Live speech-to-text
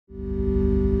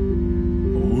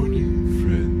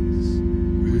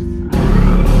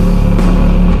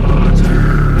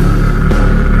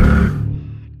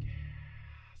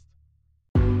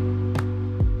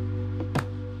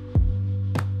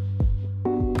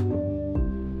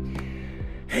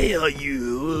Hey, all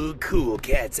you cool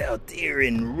cats out there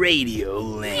in Radio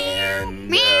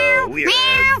Land. We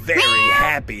are very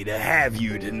happy to have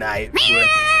you tonight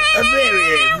for a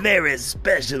very, very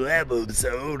special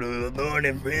episode of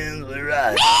Morning Friends with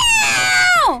Ross.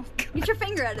 Get your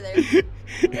finger out of there.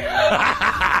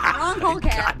 Wrong hole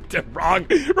cat. Wrong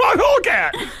hole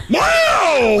cat.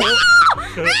 No!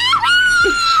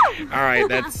 All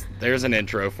right, there's an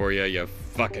intro for you, you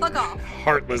fucking Fuck off.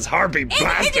 Heartless harpy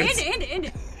bastards. End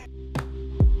it.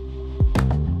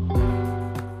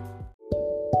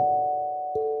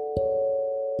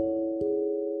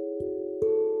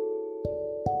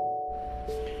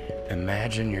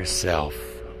 Imagine yourself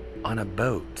on a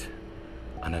boat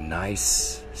on a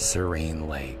nice, serene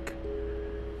lake.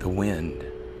 The wind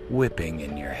whipping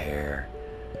in your hair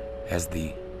as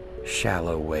the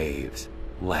shallow waves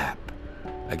lap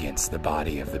against the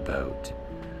body of the boat.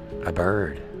 A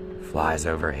bird flies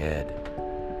overhead.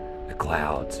 The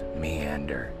clouds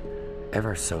meander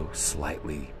ever so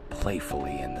slightly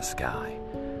playfully in the sky.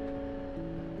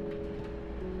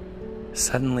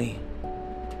 Suddenly,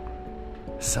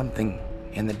 something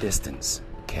in the distance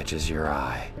catches your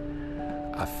eye.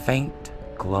 A faint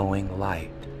glowing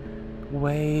light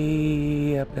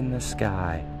way up in the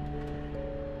sky.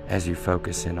 As you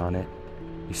focus in on it,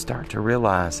 you start to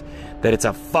realize that it's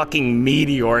a fucking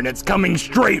meteor and it's coming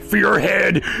straight for your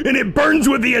head, and it burns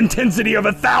with the intensity of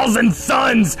 1,000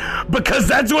 suns, because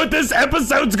that's what this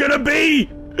episode's gonna be!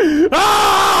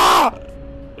 Ah!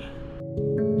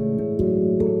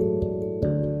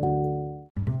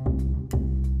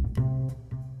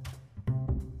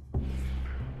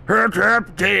 Alright, shut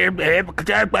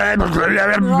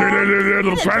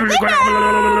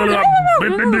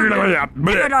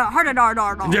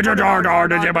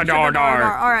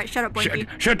up, Blinky.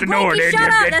 Shut the door. Blinky, shut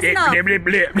up, that's enough.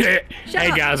 Hey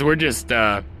up. guys, we're just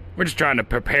trying to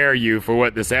prepare you for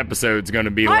what this episode's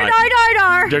gonna be like.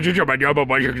 Dar.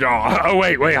 Oh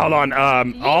wait, hold on.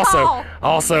 Also,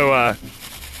 That's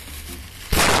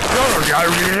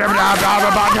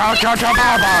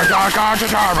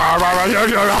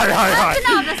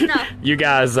enough. you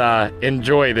guys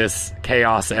enjoy this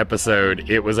chaos episode.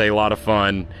 It was a lot of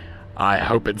fun. I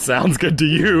hope it sounds good to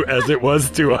you as it was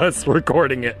to us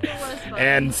recording it.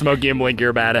 And Smokey and Blinky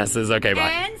are badasses. Okay, bye.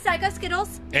 And Psycho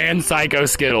Skittles. And Psycho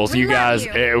Skittles. We You love guys,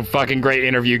 you. fucking great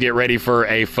interview. Get ready for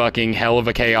a fucking hell of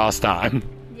a chaos time.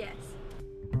 Yes.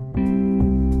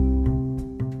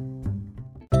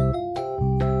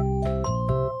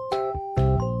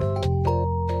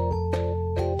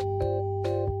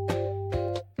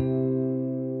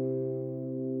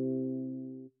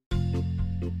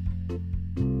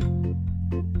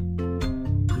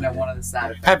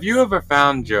 Have you ever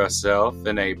found yourself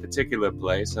in a particular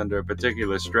place under a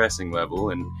particular stressing level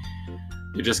and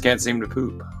you just can't seem to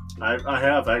poop? I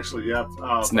have actually, yeah.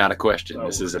 It's not a question.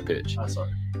 This is a pitch. Sorry.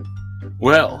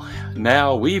 Well,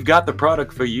 now we've got the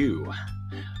product for you.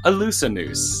 A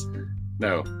Loose-a-Noose.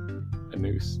 No, a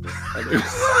noose. A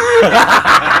noose.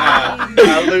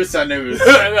 A Loose-a-Noose.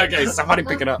 Okay, somebody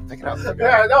pick it up.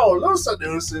 Yeah, no,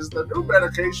 Loose-a-Noose is the new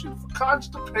medication for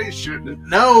constipation.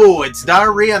 No, it's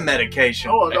diarrhea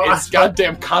medication. Oh, no, It's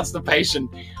goddamn constipation.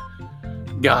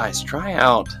 Guys, try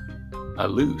out a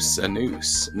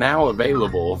Loose-a-Noose. Now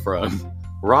available from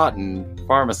Rotten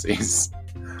Pharmacies.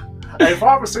 Hey,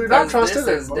 pharmacy, not trusted.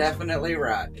 This is definitely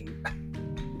right.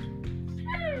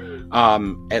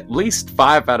 At least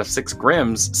 5 out of 6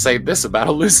 Grims say this about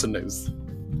a Loose-a-Noose.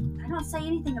 I don't say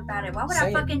anything about it. Why would Say I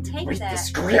it. fucking take Read that? the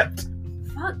script.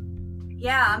 Fuck.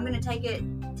 Yeah, I'm gonna take it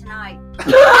tonight.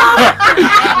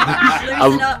 A-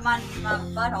 Loosen up my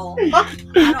butthole. I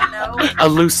don't know. A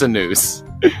Loose-a-Noose.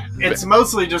 It's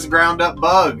mostly just ground up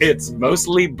bugs. It's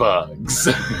mostly bugs.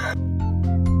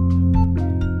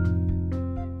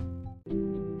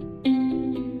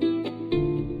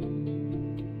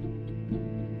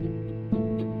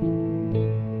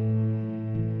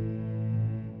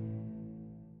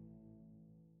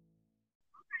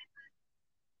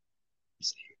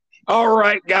 All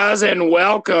right, guys, and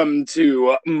welcome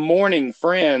to Morning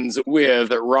Friends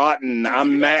with Rotten.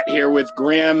 I'm Matt here with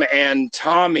Grim and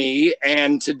Tommy,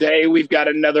 and today we've got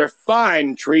another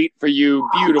fine treat for you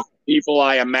beautiful people.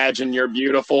 I imagine you're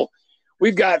beautiful.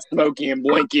 We've got Smokey and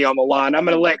Blinky on the line. I'm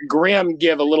going to let Grim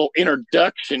give a little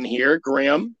introduction here.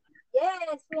 Grim.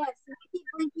 Yes, we have Sneaky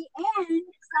Blinky and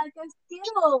Psycho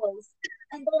Skittles.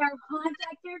 And they are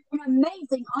contractors and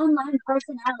amazing online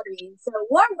personalities. So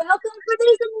warm welcome for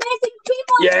these amazing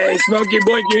people. Yay, Smokey,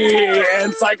 Blinky,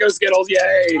 and Psycho Skittles.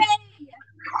 Yay. Yay.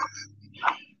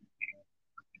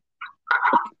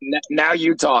 Now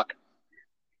you talk.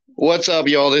 What's up,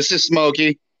 y'all? This is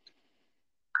Smokey.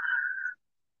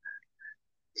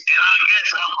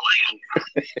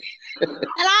 And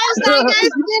I'm Psycho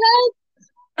Skittles.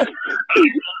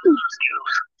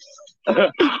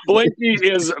 Blinky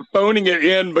is phoning it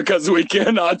in because we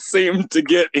cannot seem to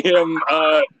get him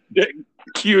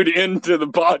cued into the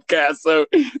podcast. So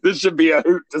this should be a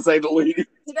hoot, to say the least.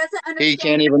 He doesn't understand. He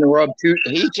can't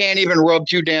even rub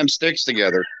two damn sticks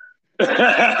together. He's living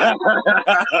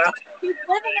in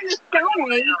the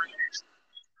Stone Age.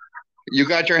 You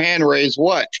got your hand raised.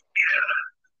 What?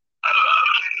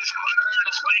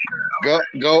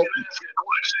 Go.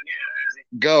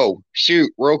 Shoot,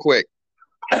 real quick.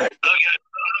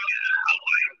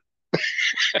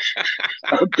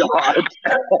 Oh, God.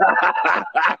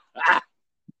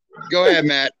 Go ahead,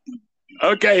 Matt.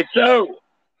 Okay, so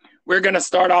we're going to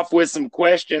start off with some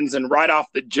questions, and right off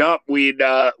the jump, we'd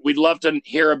love to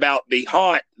hear about the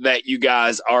haunt that you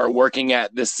guys are working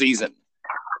at this season.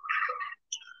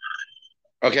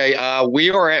 Okay, we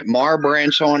are at Mar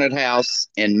Branch Haunted House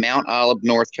in Mount Olive,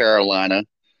 North Carolina.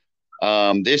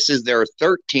 This is their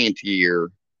 13th year.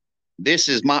 This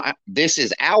is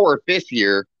our 5th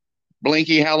year.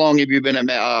 Blinky, how long have you been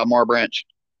at Mar Branch?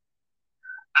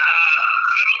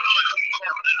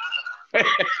 About 4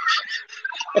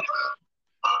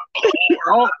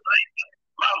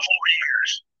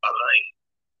 years, I think.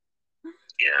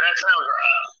 Yeah, that sounds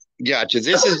right. Gotcha.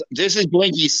 This is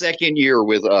Blinky's 2nd year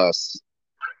with us.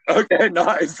 Okay,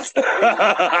 nice.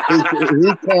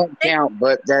 He can't count,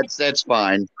 but that's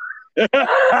fine.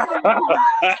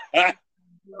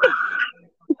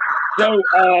 So,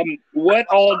 what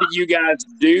all do you guys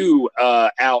do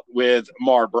out with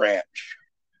Mar Branch?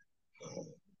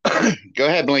 Go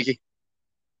ahead, Blinky. What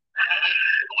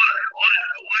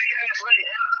you ask me? I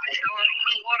don't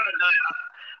know what I do.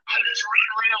 I just run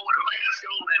around with a mask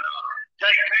on and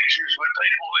take pictures with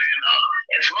people,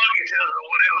 and Smokey tells me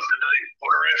what else to do for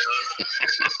the rest of us.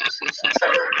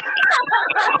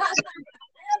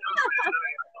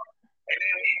 And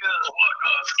then he does what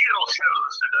Skittles tells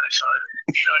us to do, so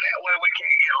that way we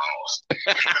can't get lost.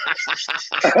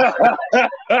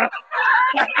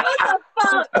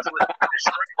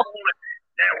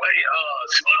 That way,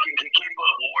 Smokey can keep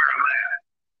up with where I'm at.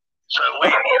 So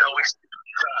we stick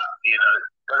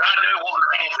because I do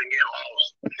wander off and get lost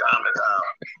time to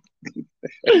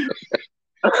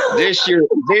time. This year,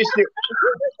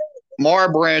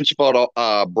 Mar Branch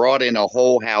brought in a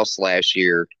whole house last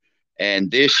year,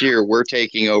 and this year we're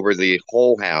taking over the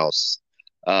whole house.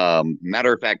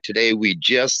 Matter of fact, today we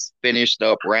just finished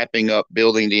up wrapping up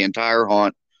building the entire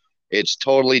haunt. It's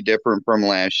totally different from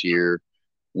last year.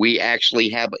 We actually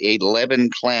have 11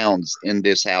 clowns in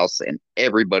this house, and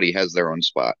everybody has their own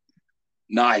spot.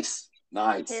 Nice.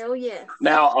 Hell yeah.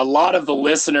 Now, a lot of the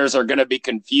listeners are going to be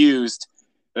confused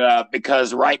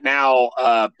because right now,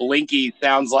 Blinky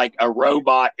sounds like a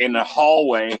robot in a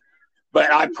hallway.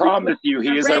 But I promise you,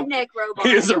 he is a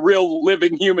real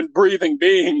living human breathing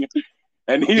being,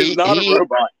 and he is not a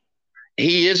robot.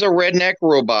 He is a redneck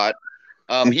robot.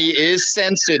 He is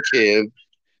sensitive,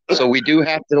 so we do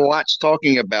have to watch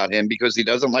talking about him because he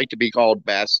doesn't like to be called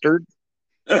bastard.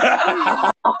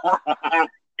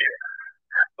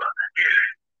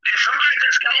 Somebody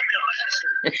just called me a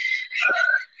bastard.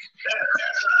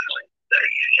 That's ugly.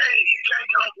 You can't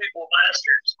call people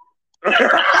bastards.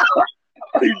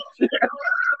 I'm not a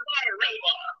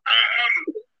robot. I'm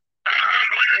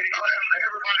Blinky Clown.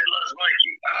 Everybody loves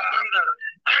Blinky. I'm the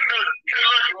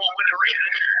good-looking one with the red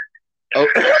hair. Oh.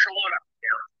 That's the one I am.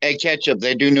 Hey, Ketchup,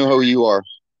 they do know who you are.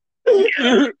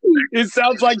 It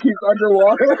sounds like he's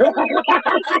underwater.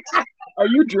 Are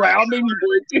you drowning,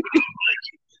 Blinky?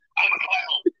 I'm a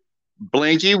clown.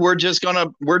 Blinky, we're just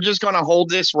gonna hold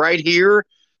this right here,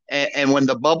 and when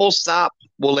the bubbles stop,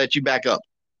 we'll let you back up.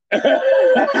 But I got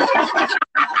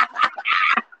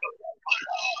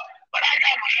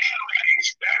my hand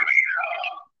raised. That means,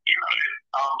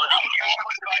 but I'm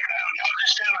put back down. Y'all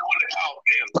just tell me when to talk,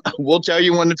 then. We'll tell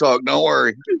you when to talk. Don't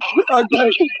worry.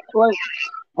 Okay. Wait.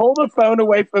 Hold the phone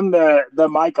away from the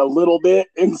mic a little bit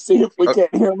and see if we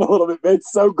can't hear him a little bit.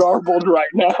 It's so garbled right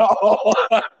now. All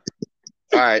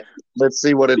right. Let's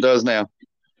see what it does now.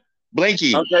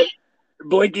 Blinky. Okay.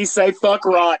 Blinky, say fuck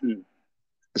rotten.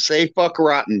 Say fuck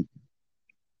rotten.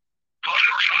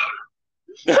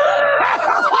 That's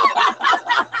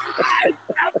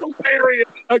hilarious.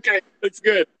 Okay, that's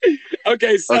good.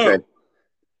 Okay, so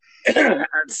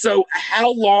so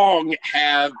how long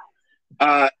have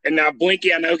and now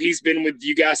Blinky, I know he's been with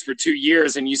you guys for 2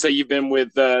 years, and you say you've been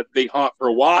with the haunt for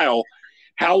a while.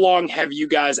 How long have you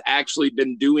guys actually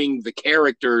been doing the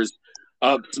characters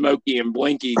of Smokey and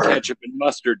Blinky, Ketchup and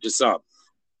Mustard to some?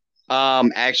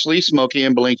 Actually, Smokey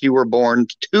and Blinky were born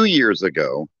 2 years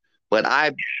ago, but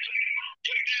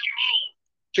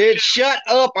Bitch, shut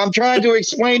up. I'm trying to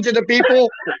explain to the people.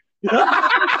 Okay, go ahead.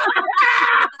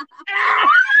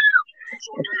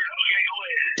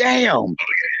 Damn.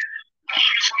 I'm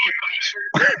sorry,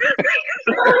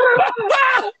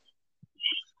 bastard.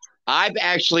 I've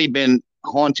actually been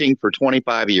haunting for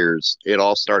 25 years. It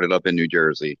all started up in New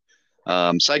Jersey.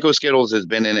 Psycho Skittles has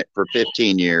been in it for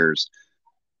 15 years.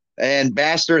 And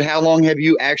Bastard, how long have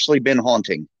you actually been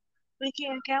haunting? We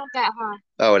can't count that high.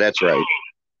 Oh, that's right.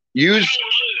 Use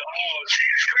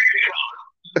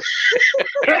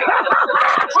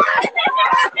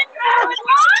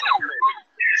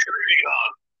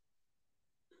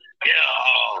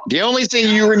the only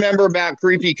thing you remember about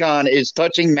CreepyCon is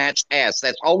touching Matt's ass.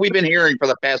 That's all we've been hearing for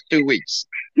the past 2 weeks.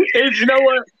 You know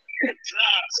what? He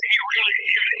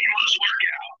must work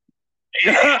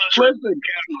out. Listen,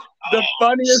 the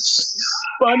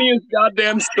funniest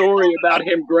goddamn story about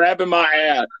him grabbing my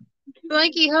ass.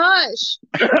 Blanky, hush.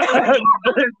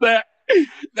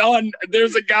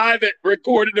 There's a guy that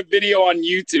recorded a video on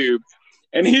YouTube,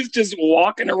 and he's just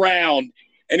walking around,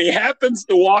 and he happens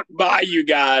to walk by you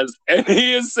guys, and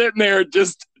he is sitting there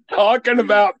just talking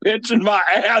about pinching my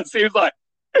ass. He was like,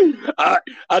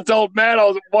 I told Matt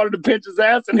I wanted to pinch his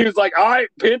ass, and he was like, all right,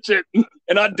 pinch it.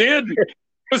 And I did. It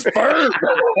was firm.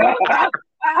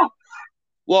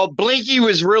 Well, Blinky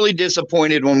was really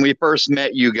disappointed when we first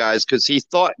met you guys because he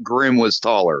thought Grim was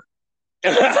taller.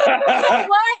 You know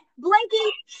what?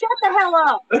 Blinky, shut the hell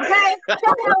up, okay? Shut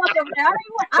the hell up over there.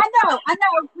 I know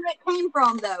where it came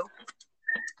from, though.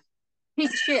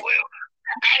 Piece of shit. Well,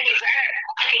 I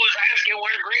was asking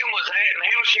where Grim was at, and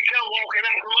how she come walking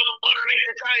out from underneath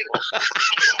the table.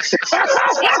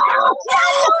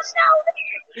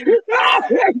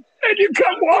 And you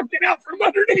come walking out from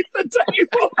underneath the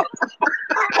table.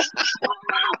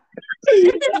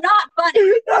 This is not funny.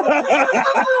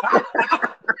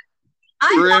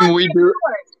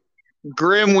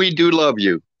 Grim, we do love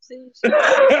you. I'm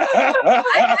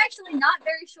actually not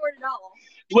very short at all.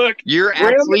 Look, you're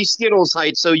Grim, actually Skittles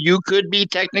height, so you could be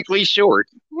technically short.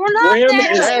 We're not Grim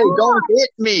that is- short. Hey, don't hit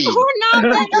me. We're not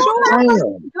that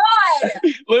short.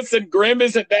 God. listen, Grim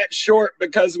isn't that short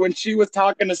because when she was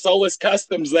talking to Solus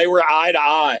Customs, they were eye to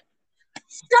eye.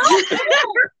 Stop.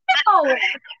 No.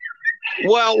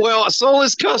 Well,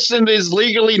 Solus Custom is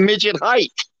legally midget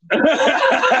height. Stop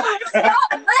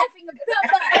laughing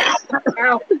about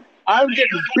that. I'm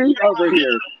getting beat over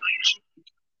here.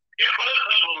 Yeah, both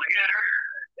of them,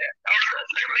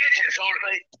 they're midgets, aren't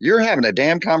they? You're having a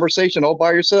damn conversation all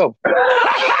by yourself. Oh,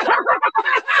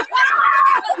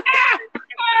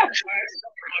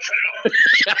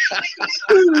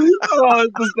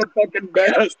 this is the fucking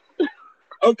best.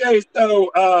 Okay,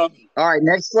 so All right,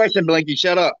 next question, Blinky.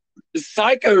 Shut up.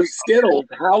 Psycho Skittles,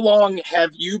 how long have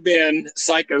you been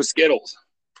Psycho Skittles?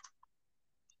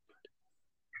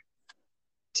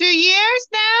 2 years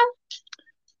now?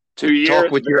 2 years.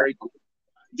 Talk with your Very cool.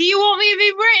 Do you want me to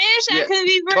be British? Yeah. I can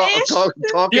be British.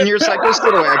 Talk in your Psycho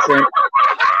Skittle accent.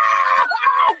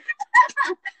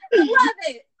 Love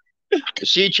it.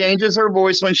 She changes her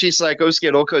voice when she's Psycho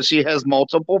Skittle because she has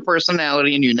multiple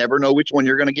personality, and you never know which one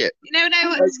you're going to get. You never know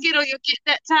what Skittle you'll get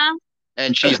that time?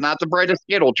 And she's not the brightest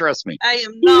Skittle, trust me. I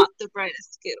am not the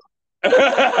brightest Skittle.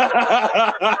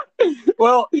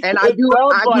 Well, And it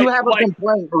sounds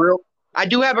I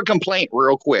do have a complaint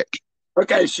real quick.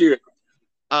 Okay, shoot.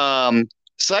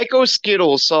 Psycho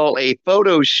Skittle saw a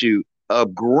photo shoot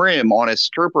of Grim on a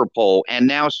stripper pole, and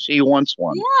now she wants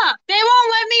one. Yeah, they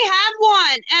won't let me have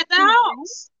one at the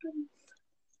house.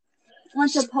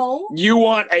 Want a poll? You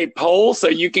want a poll so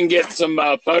you can get some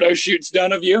photo shoots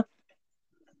done of you?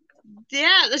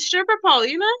 Yeah, the stripper pole,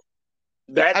 you know?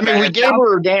 That, I mean, we gave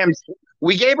her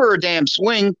a damn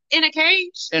swing In a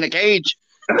cage. in a cage.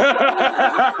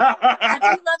 I do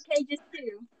love cages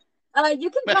too. You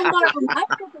can come borrow my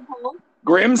stripper pole.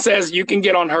 Grim says you can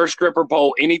get on her stripper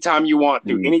pole anytime you want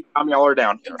to, anytime y'all are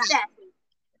down here. Exactly.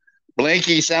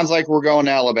 Blinky, sounds like we're going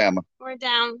to Alabama. We're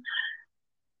down.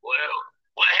 Well,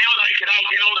 hell, they can all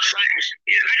get on the same.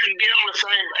 Yeah, they can get on the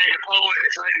same pole at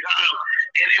the same time,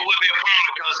 and it would be a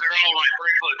problem because they're all like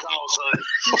 3 foot tall. So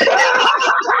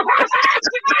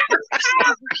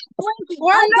Blinky,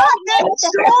 We're not that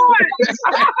short.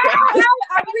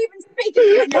 How are you even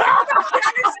speaking? I don't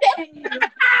understand you.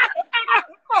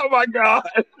 Oh my God,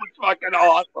 it's fucking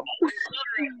awesome.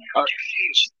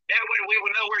 that way we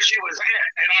would know where she was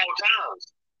at all times.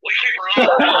 We keep her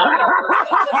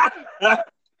on.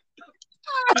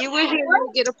 You wish you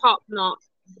would get a pop knot.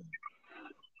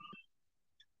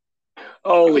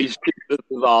 Holy shit, this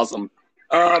is awesome.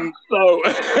 So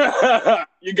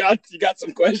you got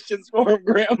some questions for him,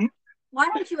 Grim? Why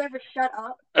don't you ever shut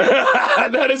up?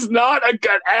 That is not a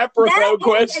good apropos That is a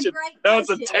question. great That's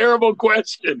a question. terrible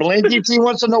question. Blinky T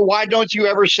wants to know, why don't you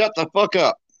ever shut the fuck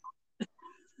up?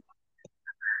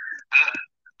 I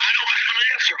don't have an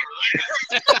answer for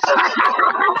that.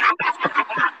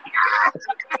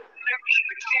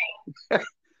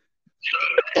 So,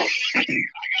 I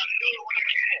got to do it when I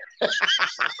can.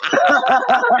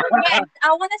 Yes,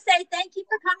 I want to say thank you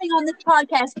for coming on this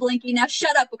podcast, Blinky. Now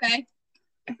shut up, okay?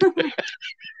 Okay, hey,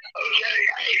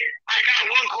 I got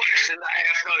one question to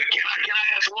ask. Can I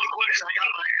ask one question? I got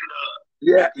my hand up.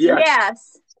 Yeah.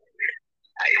 Yes.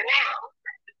 Hey,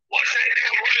 what's that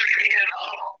damn word again?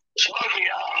 Smokey,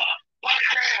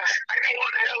 podcast. I know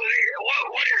what the hell it is.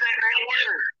 What is that damn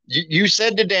word? You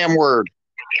said the damn word.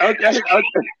 Okay. Podcast.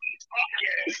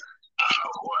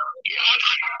 Yeah,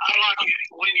 I like it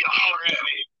when you holler at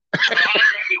me. Holler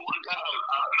at me one time.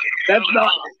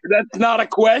 That's not a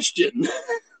question.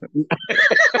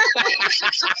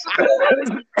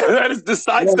 That is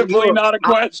decisively not a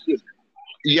question.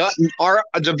 Yeah,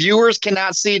 the viewers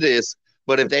cannot see this,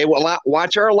 but if they will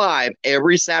watch our live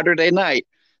every Saturday night,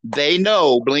 they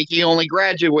know Blinky only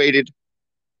graduated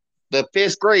the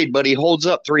 5th grade, but he holds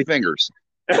up 3 fingers.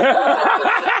 All right,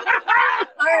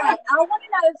 I want to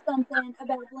know something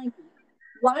about Blinky.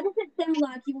 Why does it sound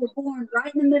like you were born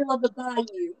right in the middle of a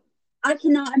bayou? I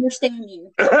cannot understand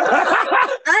you.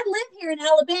 I live here in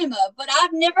Alabama, but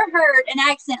I've never heard an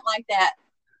accent like that.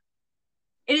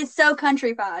 It is so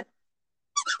countrified.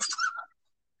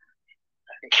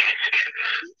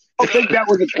 I don't think that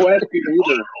was a question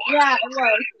either. Yeah, it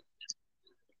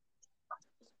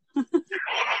was.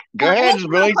 Go ahead, What's my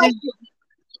Blinky. question?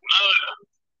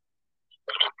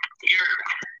 You're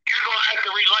gonna have to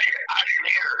relay it. I didn't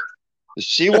hear her.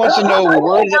 She wants to know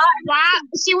where the, Why?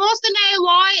 She wants to know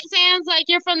why it sounds like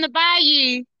you're from the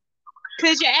bayou,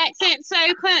 because your accent's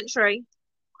so country.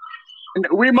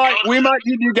 We might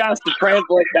need you guys to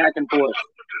translate back and forth.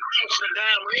 Across the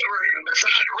damn river and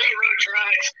beside the railroad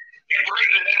tracks and through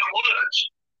the damn woods.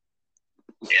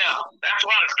 Yeah, that's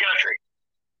why it's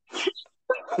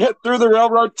country. Through the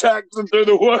railroad tracks and through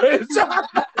the woods.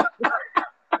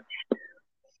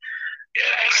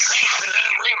 Yeah, it's across the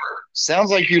damn river.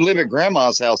 sounds like you live at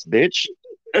grandma's house, bitch.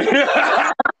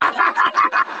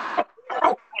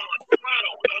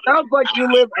 Sounds like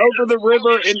you live over the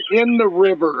river and in the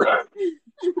river.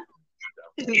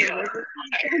 When I did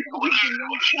work,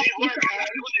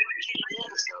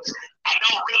 I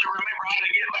don't really remember how to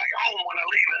get back home when I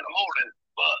leave in the morning.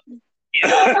 But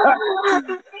yeah,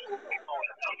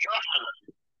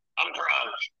 I'm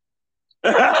trying.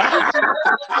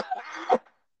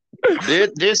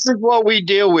 This is what we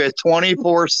deal with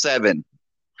 24/7.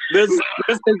 This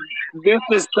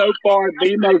is so far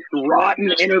the most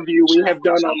rotten interview we have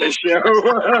done on this show.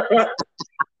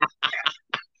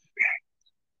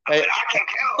 Hey,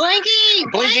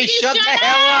 Blinky, shut the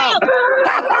hell up.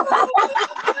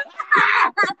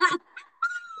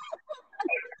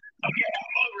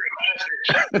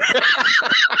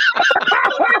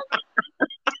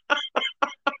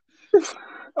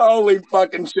 Holy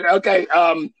fucking shit. Okay,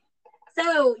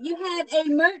 So you have a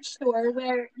merch store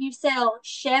where you sell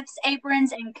chef's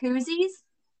aprons and koozies.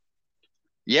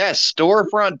 Yes,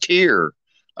 Storefront Tier.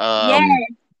 Yes.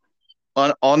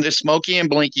 On the Smokey and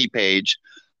Blinky page.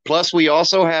 Plus, we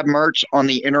also have merch on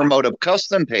the Intermotive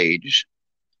Custom page.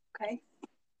 Okay.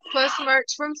 plus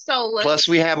merch from Solus. Plus,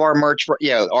 we have our merch.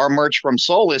 Our merch from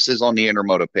Solus is on the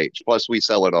Intermotive page. Plus, we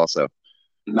sell it also.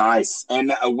 nice.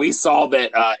 And we saw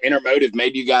that Intermotive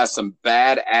made you guys some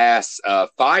badass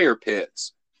fire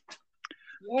pits.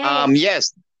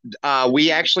 Yes. Yes,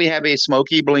 we actually have a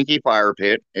Smoky Blinky fire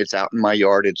pit. It's out in my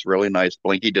yard. It's really nice.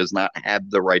 Blinky does not have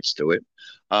the rights to it.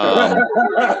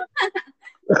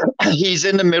 He's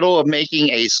in the middle of making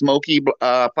a Smoky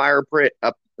fire pit,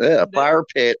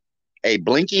 a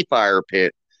Blinky fire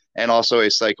pit, and also a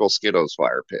Cycle Skittles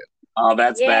fire pit. Oh,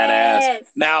 that's Yes. badass.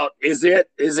 Now, is it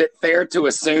fair to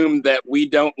assume that we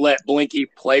don't let Blinky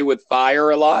play with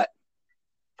fire a lot?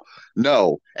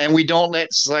 No, and we don't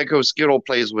let Psycho Skittle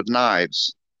plays with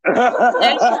knives.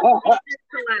 Oh,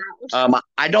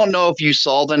 I don't know if you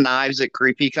saw the knives at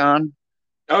CreepyCon,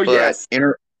 but yes.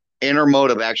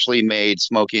 Intermotive actually made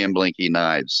Smoky and Blinky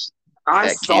knives. I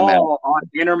that came out saw on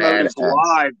Intermotive's badass.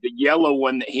 Live the yellow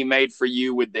one that he made for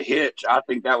you with the hitch. I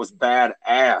think that was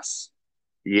badass.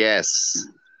 Yes.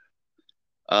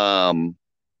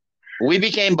 We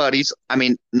became buddies. I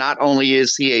mean, not only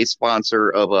is he a sponsor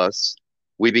of us,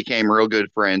 we became real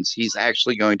good friends. He's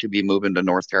actually going to be moving to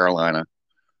North Carolina.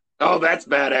 Oh, that's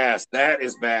badass. That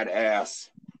is badass.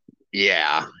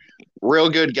 Yeah. Real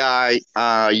good guy.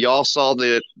 Y'all saw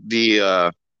the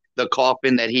the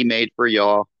coffin that he made for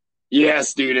y'all.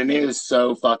 Yes, dude, and it is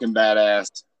so fucking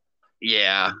badass.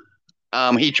 Yeah.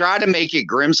 He tried to make it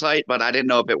Grimm's height, but I didn't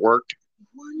know if it worked.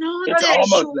 We're not It's that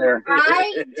almost short. there.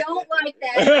 I don't like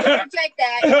that. I reject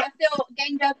that. I feel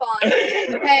ganged up on.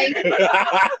 Okay,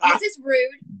 this is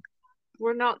rude.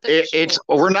 We're not that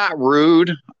We're not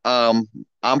rude. I'm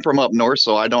from up north,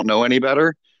 so I don't know any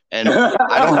better. And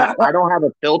I don't have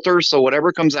a filter, so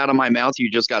whatever comes out of my mouth,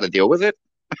 you just got to deal with it.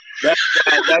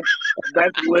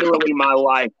 That's literally my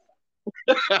life.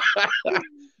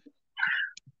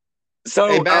 So,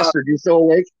 Hey, bastard, you still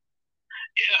awake?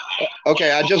 Yeah.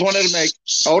 Okay, I just wanted to make.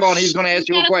 Hold on, he's going to ask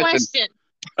you a question.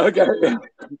 okay.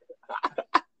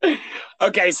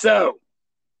 Okay, so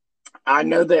I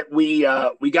know that we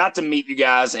got to meet you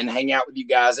guys and hang out with you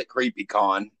guys at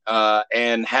CreepyCon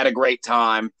and had a great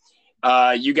time.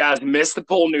 You guys missed the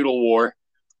pool noodle war.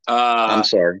 I'm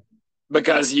sorry.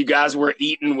 Because you guys were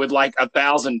eating with like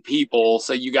 1,000 people,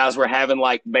 so you guys were having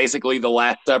like basically the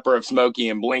Last Supper of Smokey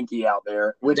and Blinky out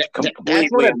there, which That's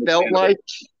what it felt like.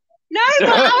 No, but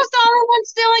I was the only one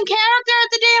still in character at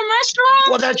the damn restaurant.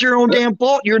 Well, that's your own damn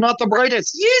fault. You're not the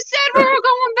brightest. You said we were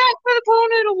going back for the pool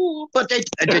noodle war. But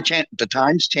the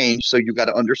times change, so you got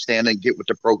to understand and get with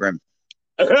the program.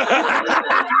 What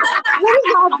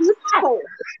is all this for?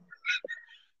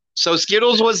 So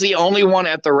Skittles was the only one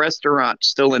at the restaurant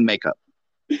still in makeup.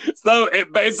 So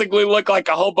it basically looked like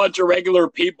a whole bunch of regular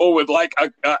people with like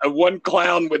a one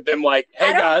clown with them like, hey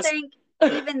I don't guys. think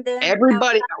even then.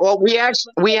 Everybody, well, we had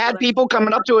people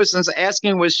coming up to us and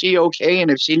asking was she okay and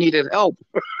if she needed help.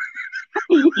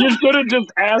 You should have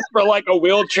just asked for like a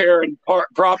wheelchair and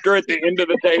propped her at the end of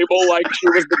the table like she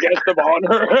was the guest of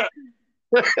honor.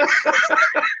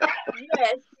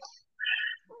 Yes.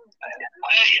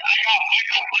 Hey, I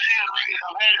got my hand ready.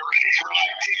 I've had it ready for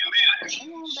like 10 minutes.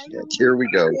 Yeah, here we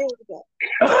go. Can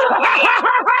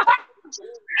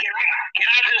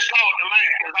I just talk to Matt?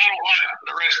 Because I don't like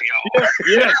the rest of y'all.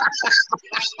 Yes.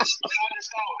 Can I just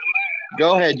talk to Matt? Go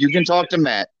ahead. You can talk to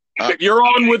Matt. You're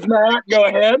on with Matt. Go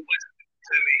ahead. To me.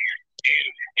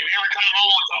 And every time I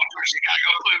want to talk to her, she got to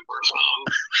go poop or something.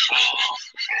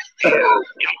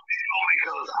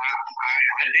 Because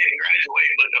I didn't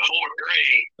graduate, but the 4th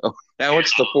grade. Oh, now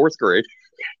it's the 4th grade.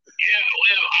 Yeah,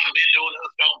 well, I've been doing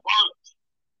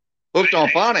Hooked on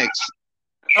phonics.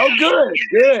 Oh, good.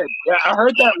 Yeah, I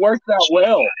heard that worked out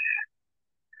well.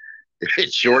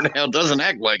 It sure now doesn't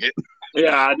act like it.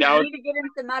 Yeah, I know. I need to get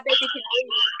into My Baby Can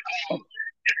Read.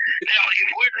 Now, if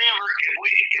we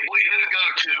do go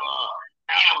to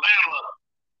Alabama,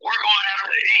 we're going to have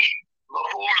to eat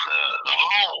before the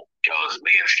home because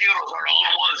me and Skittles are the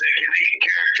only ones that can eat in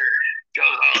character.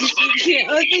 Because You can't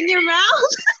open your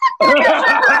mouth.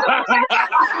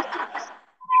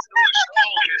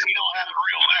 he don't have a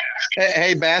real mask.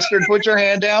 Hey, bastard, put your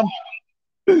hand down.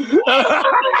 I know you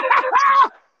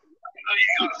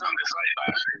got something to say,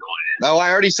 bastard. Go ahead. No, I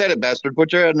already said it, bastard.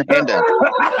 Put your hand down.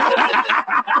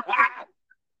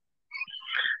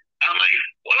 I mean,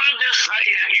 well, I'm just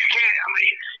saying, you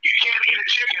can't eat a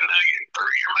chicken nugget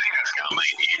through your mask. I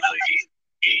mean,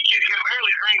 you can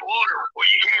barely drink water where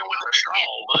you can with a straw,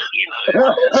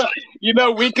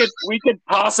 but we could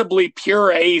possibly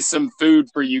puree some food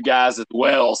for you guys as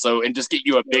well. So, and just get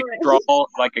you a big straw,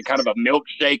 like a kind of a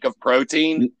milkshake of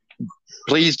protein.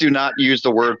 Please do not use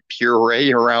the word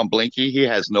puree around Blinky. He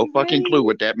has no fucking clue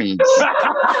what that means.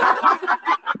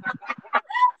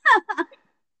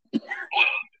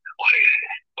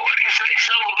 What do you say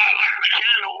something about like the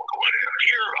candle?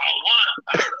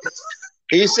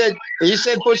 He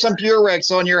said put some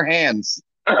Purex on your hands.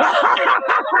 Oh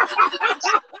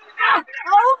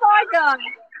my God.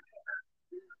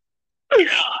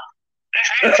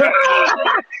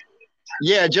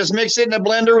 Yeah, just mix it in a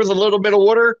blender with a little bit of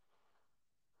water,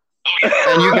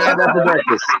 and you can have that for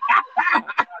breakfast.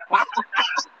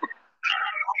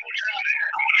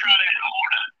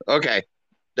 Okay,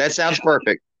 that sounds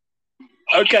perfect.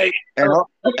 Okay. And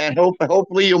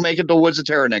hopefully you'll make it to Woods of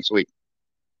Terror next week.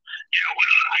 Yeah, well,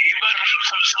 you better hope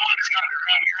so. Somebody's got to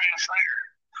drive your ass there.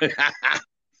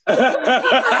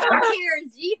 I'm here,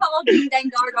 G-Hall, ding, dang,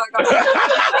 dar, dar, dar.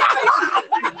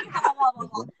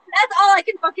 That's all I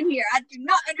can fucking hear. I do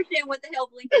not understand what the hell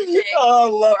Blinky is saying. Oh,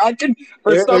 Lord. I can,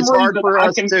 for some It's hard reason, for I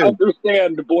us can too.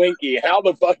 understand Blinky. How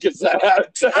the fuck is that? I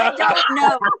don't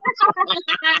know.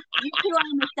 You two are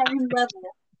on the same level.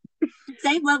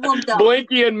 Same level of dumb.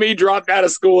 Blinky and me dropped out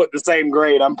of school at the same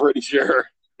grade, I'm pretty sure.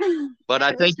 But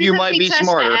I think you might be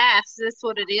smarter. Ass. That's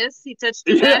what it is. He touched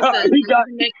his Yeah, ass. he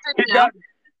got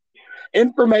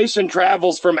information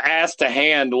travels from ass to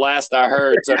hand, last I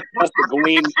heard, so he must have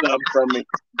gleaned some from me.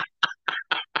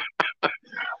 Well,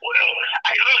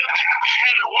 hey, look,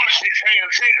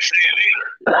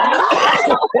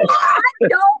 I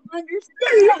don't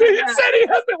understand. He said he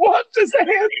hasn't washed his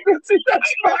hands since he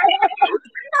touched my ass.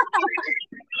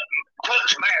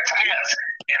 Touch Matt's ass,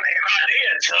 and I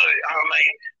did. So I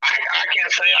mean, I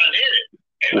can't say I did it.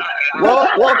 And Well,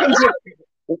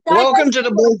 welcome to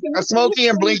the Smokey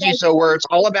and Blinky show, where it's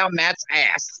all about Matt's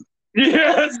ass.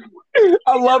 Yes.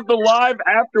 I love the live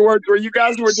afterwards where you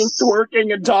guys were just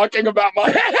twerking and talking about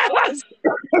my ass.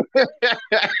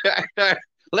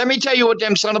 Let me tell you what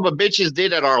them son of a bitches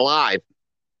did at our live.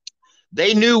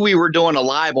 They knew we were doing a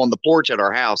live on the porch at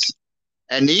our house.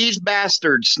 And these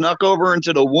bastards snuck over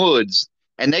into the woods.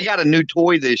 And they got a new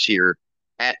toy this year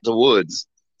at the woods.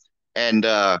 And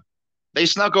they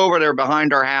snuck over there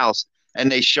behind our house. And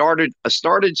they started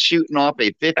shooting off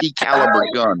a 50 caliber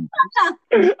gun.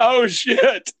 Oh,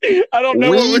 shit. I don't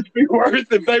know what would be worse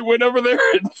if they went over there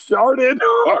and sharded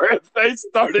or if they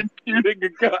started shooting a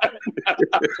gun.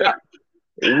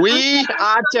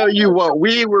 I tell you what,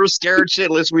 we were scared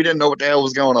shitless. We didn't know what the hell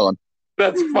was going on.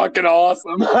 That's fucking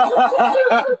awesome.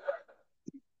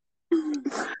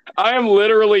 I am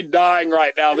literally dying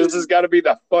right now. This has got to be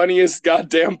the funniest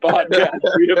goddamn podcast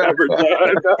we have ever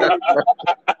done.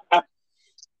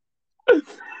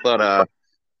 But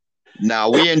no,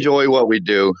 we enjoy what we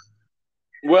do.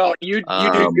 Well, you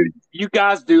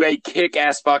guys do a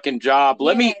kick-ass fucking job.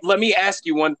 Let me ask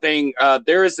you one thing.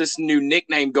 There is this new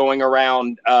nickname going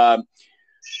around.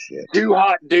 Two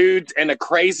hot dudes and a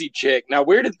crazy chick. Now,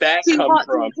 where did that come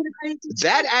from?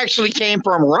 That actually came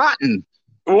from Rotten.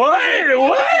 What?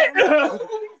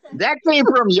 That came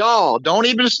from y'all. Don't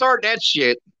even start that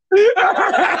shit.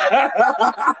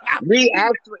 We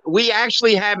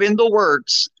actually have in the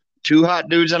works two hot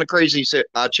dudes and a crazy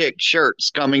chick shirts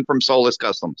coming from Soulless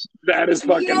Customs. That is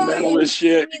fucking metal as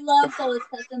shit. We love Soulless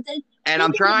Customs. And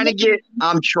I'm trying to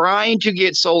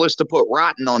get Soulless to put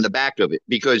Rotten on the back of it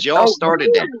because y'all started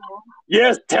that.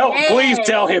 Yes, please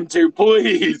tell him to,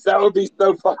 please. That would be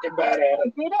so fucking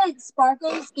badass. Didn't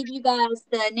Sparkles give you guys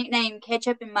the nickname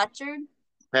Ketchup and Mustard?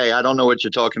 Hey, I don't know what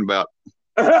you're talking about.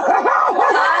 Oh,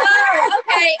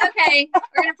 okay.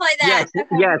 We're gonna play that.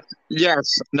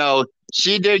 Yes. No,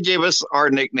 she did give us our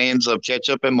nicknames of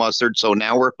Ketchup and Mustard, so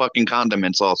now we're fucking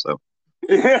condiments also.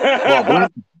 Well,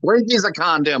 Blinky's a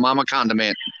condom. I'm a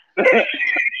condiment.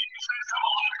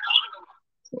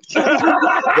 They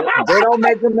don't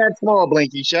make them that small,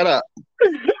 Blinky. Shut up.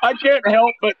 I can't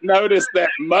help but notice that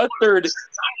mustard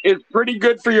is pretty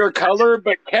good for your color,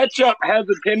 but ketchup has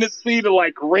a tendency to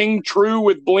like ring true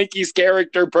with Blinky's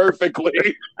character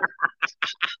perfectly.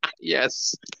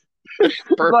 Yes.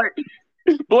 Like,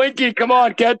 Blinky, come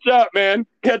on, catch up, man.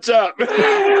 Catch up. He's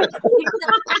slow.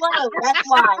 That's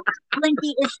why.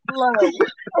 Blinky is slow.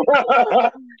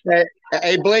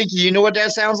 Hey, Blinky, you know what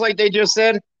that sounds like they just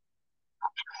said?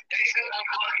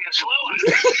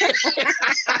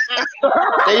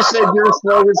 They said you're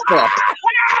slow as fuck.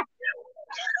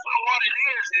 Well, what it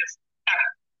is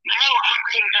now I'm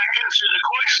going to answer the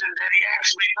question that he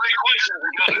asked me 3 questions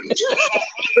ago.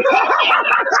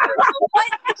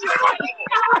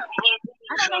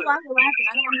 I don't know why we're laughing.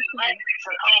 I don't understand.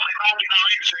 So call me back and I'll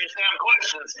answer his damn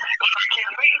questions because I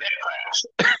can't beat that fast.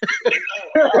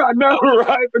 I know,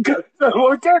 right? Because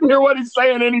we can't hear what he's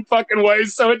saying any fucking way,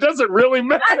 so it doesn't really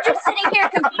matter. I'm just sitting here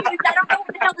confused. I don't know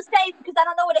what the hell to say because I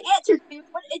don't know what to answer to.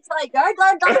 It's like, the whole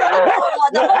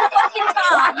fucking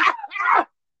time.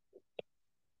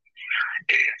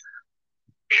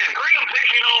 Is Grim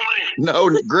picking on me? No,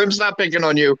 Grim's not picking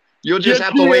on you. You'll just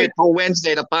have to wait until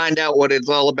Wednesday to find out what it's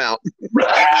all about.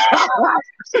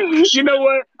 You know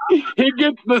what? He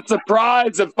gets the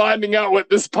surprise of finding out what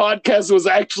this podcast was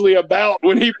actually about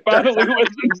when he finally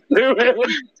listens to it.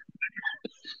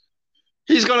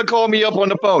 He's going to call me up on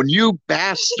the phone. You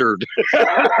bastard. I feel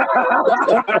like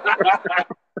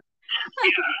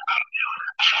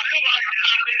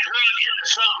I've been drugged into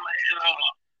something,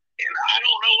 and I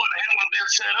don't know what the hell I've been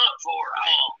set up for.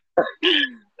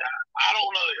 I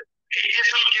don't know.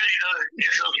 It's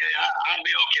okay, I'll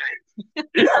be okay.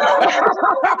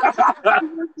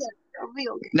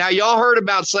 Now, y'all heard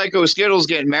about Psycho Skittles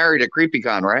getting married at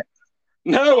CreepyCon, right?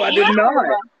 No, I did not.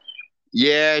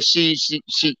 Yeah, she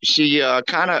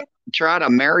kind of tried to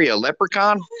marry a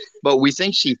leprechaun, but we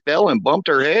think she fell and bumped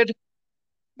her head.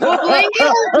 Well, Blinky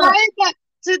was right.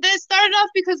 So this started off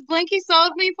because Blinky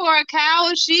sold me for a cow,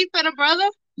 a sheep, and a brother.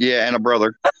 Yeah, and a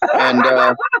brother. And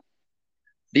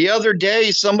the other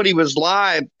day, somebody was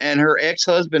live, and her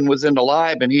ex-husband was in the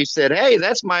live, and he said, "Hey,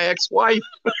 that's my ex-wife."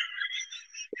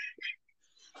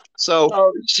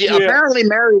 So she apparently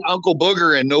married Uncle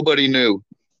Booger, and nobody knew.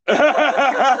 Well,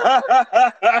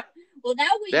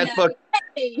 now we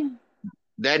know.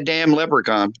 That damn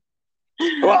leprechaun.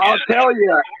 Well, I'll tell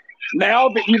you, now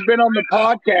that you've been on the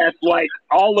podcast, like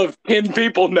all of 10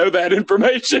 people know that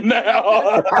information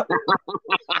now.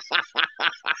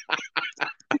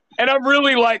 And I'm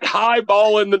really like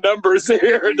highballing the numbers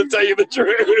here, to tell you the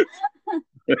truth.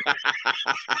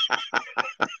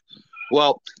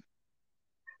 Well,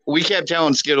 we kept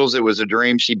telling Skittles it was a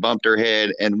dream. She bumped her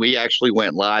head, and we actually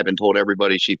went live and told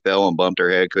everybody she fell and bumped her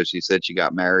head because she said she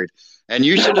got married. And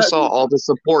you should have saw all the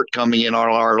support coming in on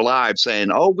our live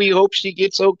saying, "Oh, we hope she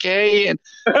gets okay, and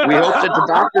we hope that the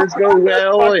doctors go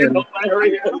well." And I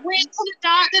went to the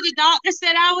doctor. The doctor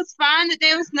said I was fine, that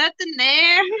there was nothing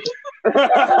there. Doctor's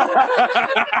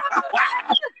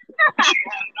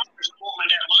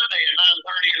appointment that Monday at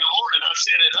 9:30 in the morning. I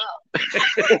set it up.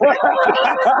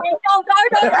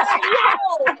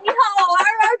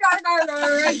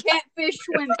 Catfish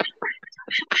swimming.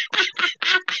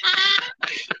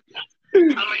 I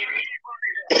mean,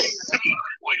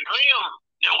 with Graham,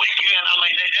 the weekend, I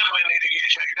mean, they definitely need to get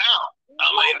checked out. I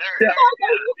mean, they're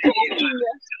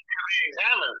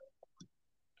examined.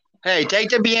 hey, take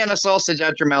the Vienna sausage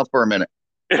out your mouth for a minute.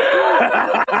 I'm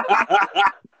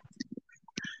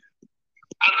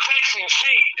chasing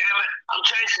sheep, damn it. I'm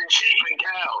chasing sheep and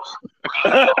cows.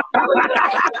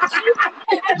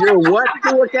 You're what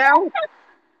to a cow?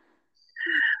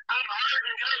 I'm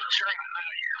hurting goats right now.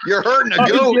 You're hurting a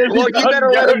goat. Well, you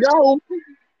better let it go.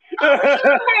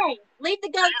 Hey, leave the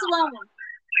goats alone.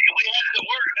 We have to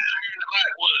work down here in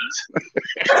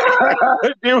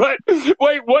the backwoods.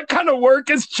 Wait, what kind of work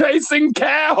is chasing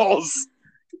cows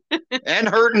And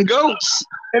hurting goats.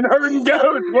 and herding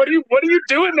goats? What are you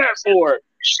doing that for?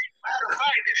 Matter of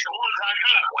fact, it's the ones I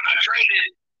got when I traded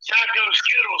Psycho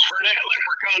Skittles for that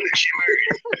leprechaun that she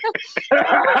married.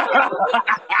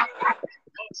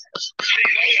 See,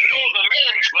 they know the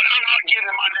lyrics, but I'm not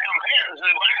giving my damn hands.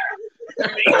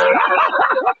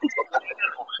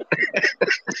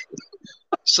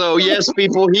 So yes,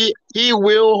 people, he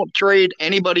will trade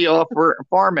anybody off for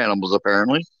farm animals,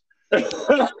 apparently.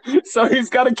 So he's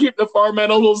got to keep the farm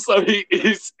animals. So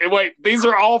he's wait. These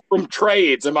are all from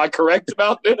trades. Am I correct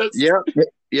about this? Yep.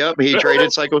 He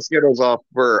traded Psycho Skittles off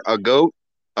for a goat,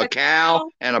 a cow,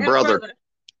 and a brother.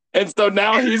 And so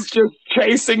now he's just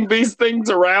chasing these things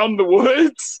around the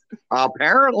woods.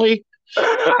 Apparently.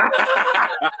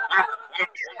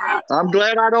 I'm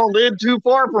glad I don't live too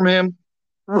far from him.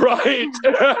 Right.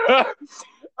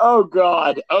 Oh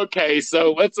God. Okay,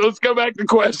 so let's go back to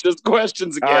questions.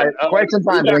 Questions again. All right, question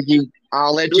time, Ricky.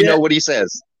 I'll let you know what he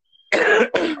says.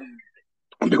 Do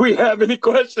we have any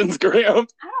questions, Graham?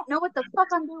 I don't know what the fuck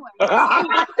I'm doing. Well,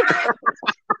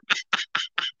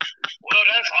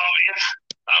 that's obvious.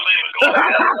 I mean, go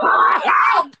ahead.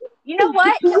 You know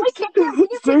what? Can we kick him? Can you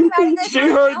kick him out of this? She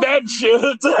heard that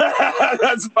shit.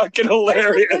 That's fucking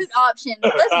hilarious. Boot option.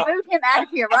 Let's boot him out of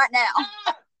here right now.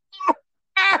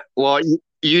 Well,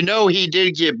 you know he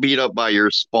did get beat up by your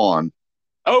spawn.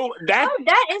 Oh, that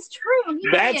is true. He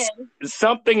that's did.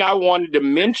 something I wanted to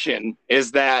mention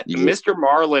is that Mr.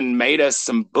 Marlin made us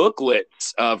some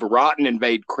booklets of Rotten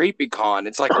Invade CreepyCon.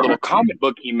 It's like a little comic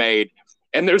book he made.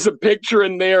 And there's a picture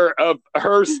in there of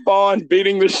her spawn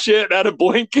beating the shit out of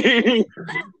Blinky.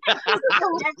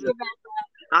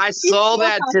 I saw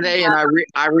that today, and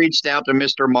I reached out to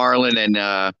Mr. Marlin,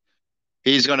 and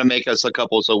he's going to make us a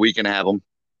couple so we can have them.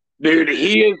 Dude,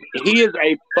 he is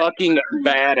a fucking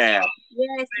badass.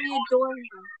 Yes, we adore him.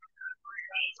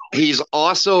 He's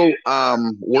also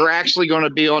we're actually going to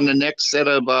be on the next set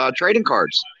of trading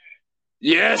cards.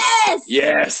 Yes.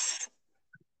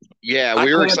 Yeah,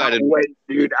 we were excited. Wait,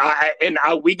 dude,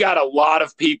 we got a lot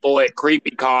of people at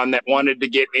CreepyCon that wanted to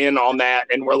get in on that,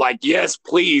 and we're like, yes,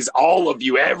 please, all of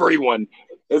you, everyone.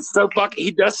 It's so he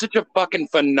does such a fucking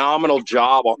phenomenal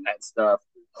job on that stuff.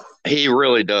 He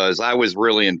really does. I was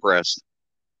really impressed.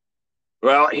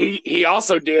 Well, he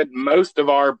also did most of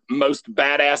our most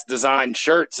badass designed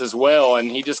shirts as well, and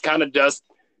he just kind of does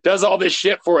all this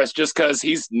shit for us just because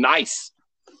he's nice.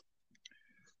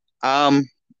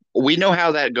 We know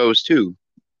how that goes too.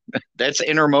 That's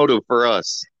inner motive for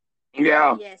us.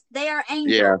 Yeah. Yes, they are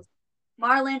angels. Yeah.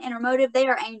 Marlin, inner motive, they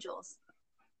are angels.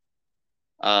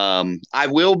 I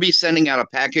will be sending out a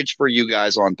package for you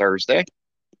guys on Thursday.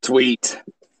 Sweet.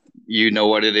 You know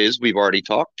what it is. We've already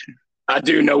talked. I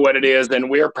do know what it is, and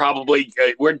we're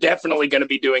definitely going to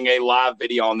be doing a live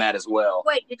video on that as well.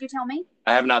 Wait, did you tell me?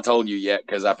 I have not told you yet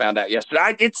because I found out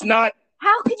yesterday. It's not.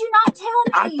 How could you not tell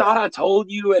me? I thought I told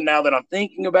you, and now that I'm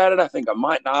thinking about it, I think I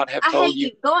might not have told hate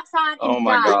you. Go outside and Oh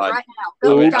my die God. right now.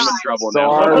 Go I'm in die. trouble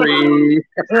now. Sorry.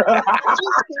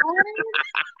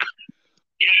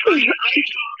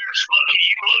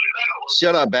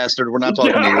 Shut up, bastard. We're not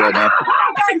talking to you right now.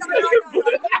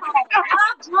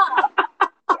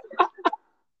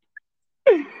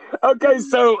 Okay,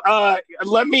 so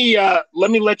let me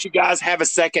let you guys have a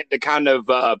second to kind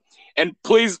of and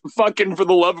please, fucking for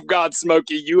the love of God,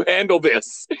 Smokey, you handle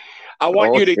this. I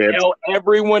want you to tell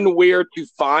everyone where to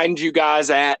find you guys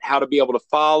at, how to be able to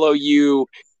follow you,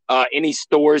 any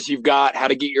stores you've got, how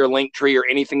to get your link tree or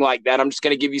anything like that. I'm just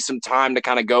going to give you some time to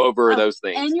kind of go over those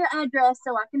things. And your address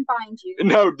so I can find you.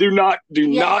 No, do not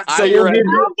say your address.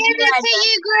 I'll give it to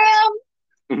you,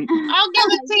 Grim. I'll give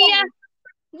it to you.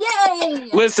 Yay!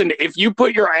 Listen, if you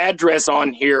put your address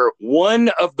on here, one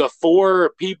of the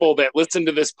 4 people that listen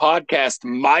to this podcast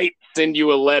might send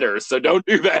you a letter. So don't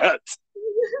do that.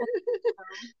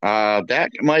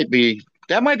 That might be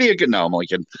a good. No, I'm only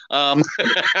kidding.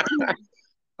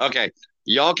 Okay,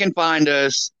 y'all can find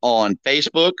us on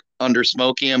Facebook under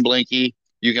Smokey and Blinky.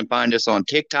 You can find us on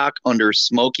TikTok under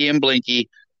Smokey and Blinky,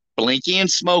 Blinky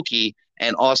and Smokey,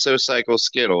 and also Psycho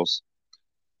Skittles.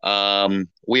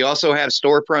 We also have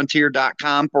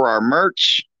storefrontier.com for our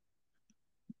merch.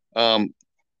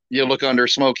 You look under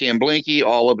Smokey and Blinky,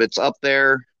 all of it's up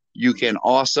there. You can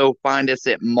also find us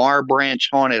at Mar Branch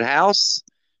Haunted House.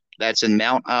 That's in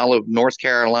Mount Olive, North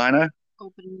Carolina.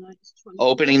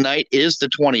 Opening night is the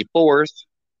 24th.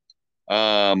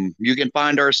 You can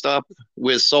find our stuff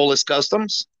with Solus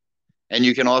Customs, and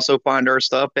you can also find our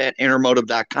stuff at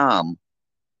intermotive.com.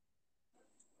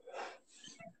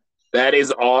 That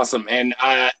is awesome. And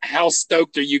how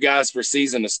stoked are you guys for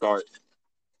season to start?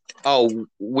 Oh,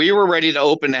 we were ready to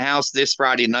open the house this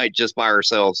Friday night just by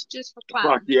ourselves. Just for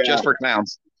clowns. Yeah. Just for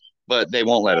clowns. But they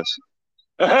won't let us.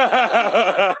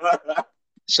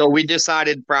 So we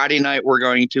decided Friday night we're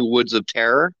going to Woods of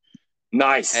Terror.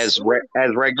 Nice. As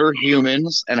regular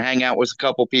humans and hang out with a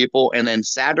couple people. And then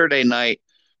Saturday night,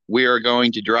 we are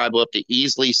going to drive up to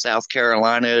Easley, South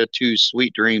Carolina to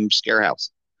Sweet Dream Scarehouse.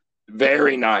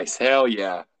 Very nice. Hell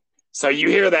yeah. So you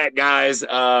hear that, guys,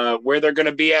 where they're going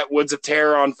to be at Woods of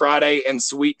Terror on Friday and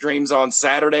Sweet Dreams on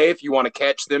Saturday if you want to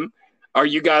catch them. Are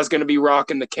you guys going to be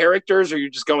rocking the characters or are you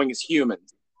just going as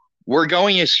humans? We're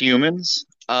going as humans.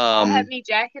 I'll have me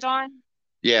jacket on.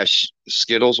 Yeah,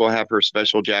 Skittles will have her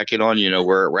special jacket on,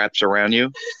 where it wraps around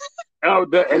you. Oh,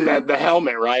 the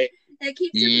helmet, right? That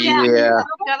keeps Yeah.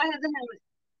 Gotta have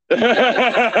the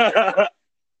helmet.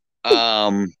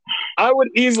 I would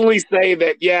easily say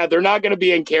that, yeah, they're not going to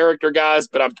be in character, guys,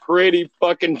 but I'm pretty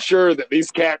fucking sure that these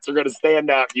cats are going to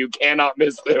stand out. You cannot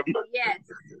miss them. Yes.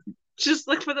 Just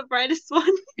look for the brightest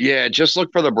one. Yeah, just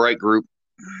look for the bright group.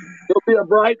 There'll be a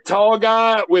bright, tall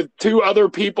guy with 2 other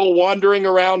people wandering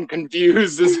around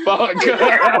confused as fuck.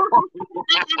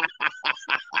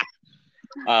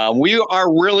 We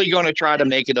are really going to try to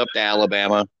make it up to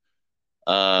Alabama.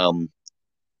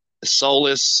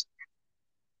 Solus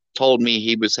told me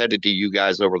he was headed to you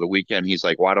guys over the weekend. He's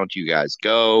like, why don't you guys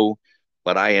go?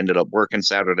 But I ended up working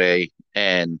Saturday,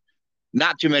 and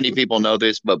not too many people know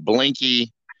this, but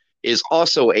Blinky is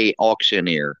also a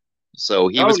auctioneer. So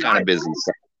he was kind of busy.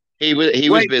 He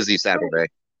was busy Saturday.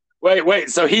 Wait.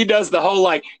 So he does the whole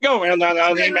go around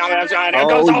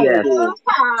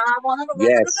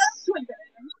Yes.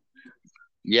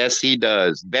 Yes, he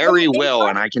does very well,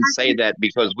 and I can say that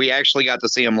because we actually got to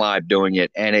see him live doing it,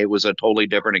 and it was a totally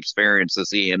different experience to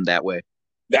see him that way.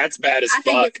 That's bad as I fuck.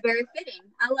 think it's very fitting.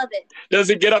 I love it. Does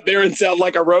he get up there and sound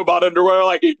like a robot underwear?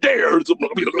 Like, there's.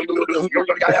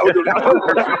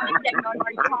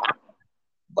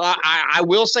 I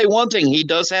will say one thing. He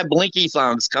does have Blinky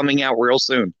songs coming out real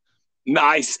soon.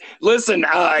 Nice. Listen,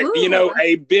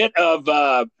 a bit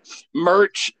of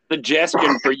merch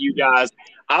suggestion for you guys.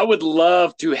 I would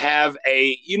love to have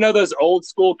those old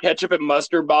school ketchup and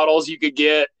mustard bottles you could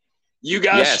get. You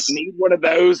guys need one of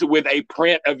those with a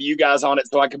print of you guys on it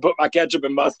so I can put my ketchup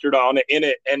and mustard in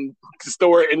it and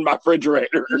store it in my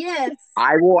refrigerator. Yes.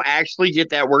 I will actually get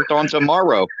that worked on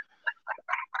tomorrow.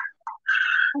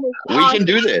 We can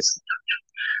do this.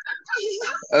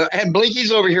 And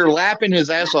Blinky's over here laughing his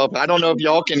ass off. I don't know if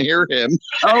y'all can hear him.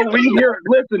 Oh, we hear.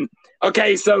 Listen.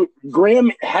 Okay, so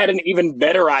Grim had an even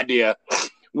better idea.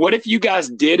 What if you guys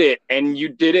did it and you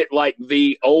did it like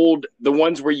the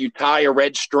ones where you tie a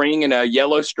red string and a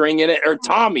yellow string in it? Or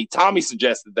Tommy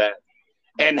suggested that.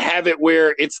 And have it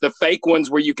where it's the fake ones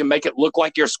where you can make it look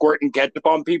like you're squirting ketchup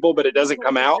on people, but it doesn't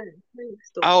come out.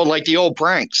 Oh, like the old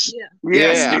pranks. Yeah.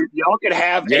 Yes, dude. Y'all could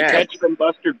have a ketchup and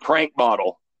mustard prank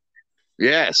bottle.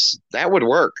 Yes, that would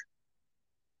work.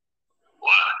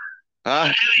 What? The hell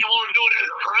you want to do it as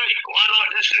a prank? Why not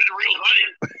just do the real thing?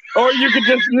 Or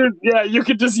you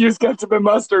could just use ketchup and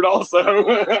mustard also.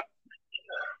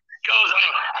 Because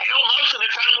hell, most of the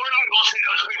time we're not going to see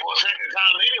those people a second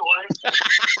time anyway.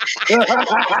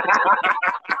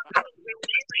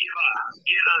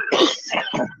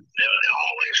 They'll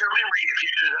always remember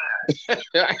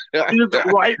You just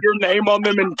write your name on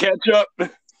them in ketchup.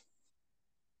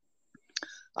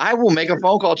 I will make a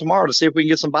phone call tomorrow to see if we can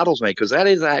get some bottles made, because that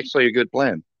is actually a good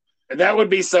plan. That would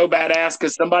be so badass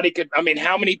because somebody could. I mean,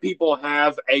 how many people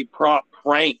have a prop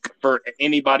prank for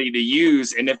anybody to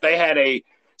use? And if they had a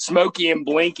Smokey and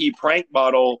Blinky prank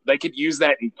bottle, they could use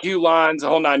that in queue lines, the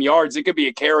whole 9 yards. It could be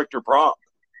a character prop.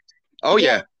 Oh,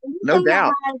 yeah. No Anything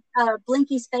doubt. that has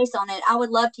Blinky's face on it, I would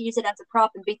love to use it as a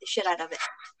prop and beat the shit out of it.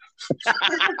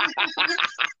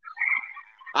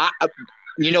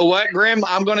 You know what, Grim?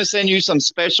 I'm going to send you some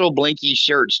special Blinky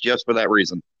shirts just for that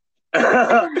reason.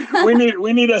 we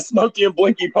need a Smokey and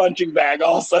Blinky punching bag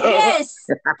also. Yes,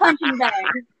 punching bag.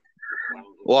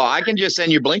 Well, I can just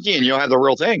send you Blinky and you'll have the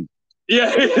real thing.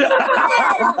 Yeah.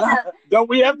 Don't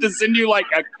we have to send you like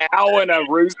a cow and a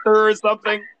rooster or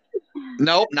something?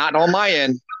 Nope, not on my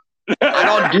end. I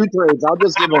don't do trades. I'll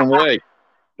just give them away.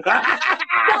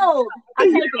 Sold. I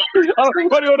take it.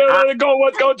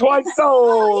 What's going twice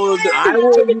sold? I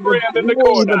will To the even, brand in the we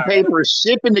will even corner. pay for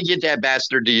shipping to get that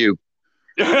bastard to you.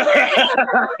 Spencer, give her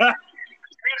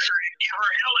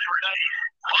hell every day.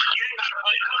 You ain't got to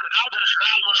pay nothing. I'll just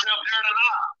drive myself there in an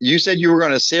hour. You said you were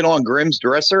going to sit on Grim's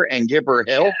dresser and give her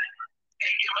hell? And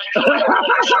give me hell. Looking at her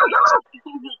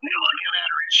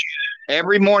and shit.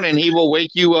 Every morning he will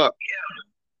wake you up.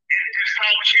 And just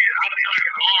talk shit. I'll be like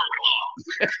an alarm clock.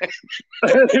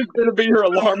 It's gonna be your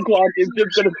alarm clock. It's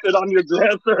just gonna sit on your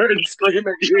dresser and scream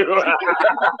at you. You know,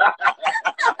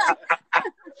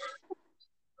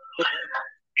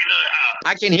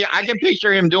 I can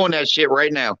picture him doing that shit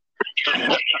right now. better than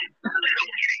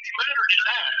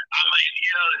that. I mean,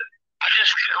 you know, I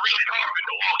just need a red carpet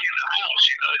to walk in the house,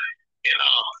 you know, and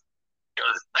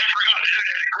because they forgot to do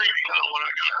that at CreepyCon when I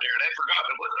got there. They forgot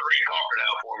to put the red carpet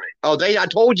out for me. Oh, I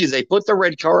told you they put the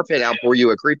red carpet out for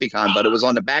you at CreepyCon, but it was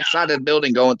on the back side of the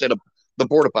building going to the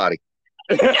porta potty.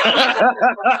 Yeah, we're on top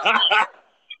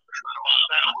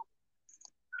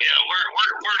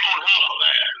of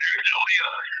that.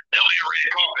 There'll be a red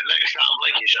carpet next time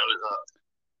Blinky shows up.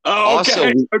 Oh, okay.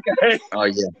 Also, Okay. Oh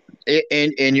yeah,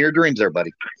 in your dreams, there,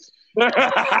 buddy.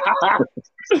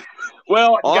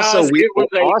 Well, Also, guys, we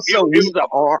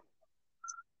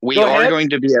Go are ahead. going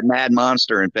to be at Mad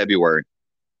Monster in February.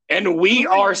 and we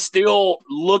are still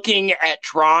looking at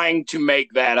trying to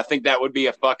make that. I think that would be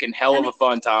a fucking hell of a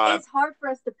fun time. It's hard for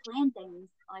us to plan things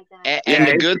like that. And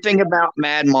the good thing about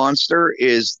Mad Monster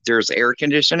is there's air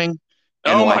conditioning.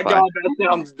 And Oh my Wi-Fi. God, that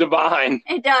sounds divine.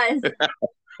 It does.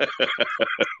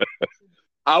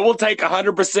 I will take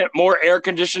 100% more air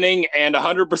conditioning and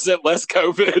 100% less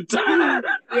COVID.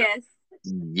 Yes.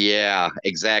 Yeah,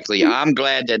 exactly. I'm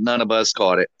glad that none of us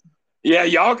caught it. Yeah,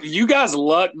 you guys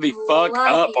lucked the fuck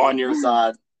up Lucky. on your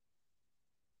side.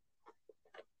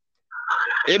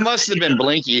 It must have been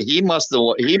Blinky. He must have.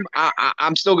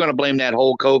 I'm still going to blame that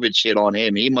whole COVID shit on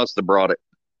him. He must have brought it.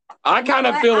 I kind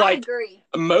of feel I like agree.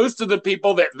 most of the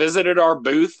people that visited our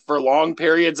booth for long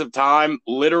periods of time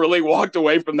literally walked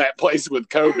away from that place with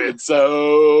COVID.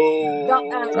 So,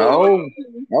 Oh.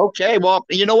 Okay, well,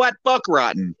 you know what? Fuck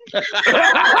Rotten.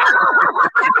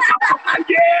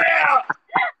 yeah.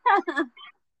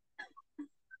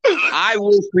 I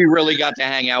wish we really got to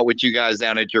hang out with you guys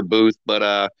down at your booth,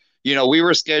 but we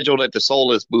were scheduled at the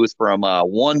Soulless booth from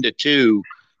 1 to 2,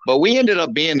 but we ended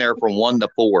up being there from 1 to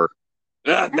 4.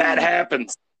 That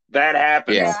happens. That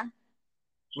happens. Yeah.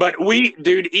 But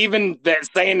even that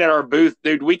staying at our booth,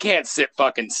 dude, we can't sit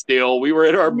fucking still. We were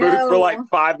at our booth for like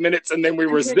 5 minutes, and then we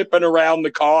were zipping around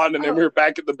the con, and then we were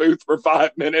back at the booth for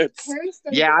 5 minutes.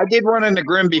 Yeah, I did run into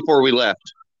Grim before we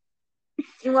left.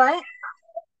 What?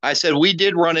 I said we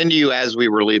did run into you as we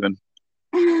were leaving.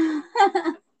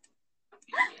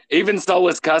 Even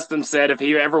Soulless Custom said if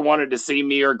he ever wanted to see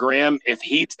me or Grim, if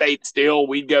he stayed still,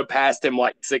 we'd go past him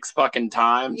like 6 fucking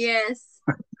times. Yes.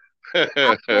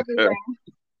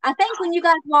 I think when you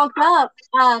guys walked up,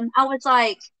 I was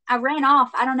like, I ran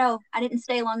off. I don't know. I didn't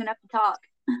stay long enough to talk.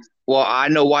 Well, I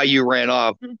know why you ran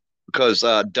off, because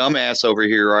dumbass over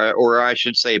here, or I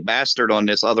should say bastard on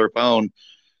this other phone,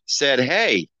 said,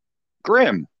 "Hey,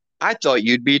 Grim, I thought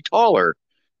you'd be taller.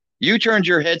 You turned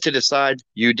your head to the side.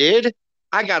 You did?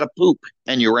 I got to poop."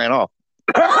 And you ran off.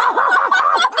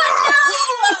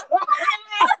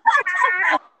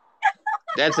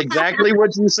 That's exactly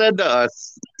what you said to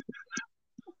us.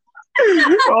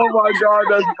 Oh my God,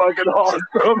 that's fucking awesome.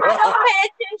 I don't pay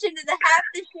attention to the half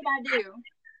the shit I do.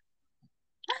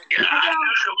 Yeah, I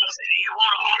asked him, I said, "You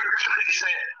want to order?" He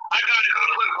said, "I got to go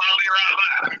to poop. I'll be right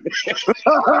back."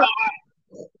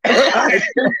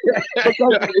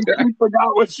 Because she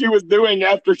forgot what she was doing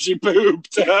after she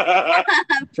pooped.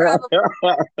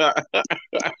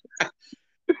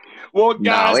 Well,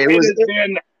 guys, No,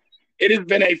 it has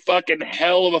been a fucking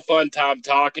hell of a fun time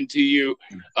talking to you.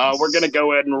 We're gonna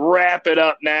go ahead and wrap it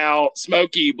up now.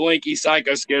 Smokey, Blinky,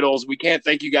 Psycho Skittles, we can't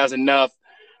thank you guys enough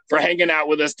for hanging out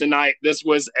with us tonight. This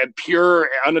was a pure,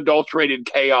 unadulterated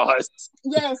chaos.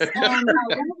 Yes, and one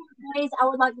of these days I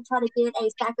would like to try to get a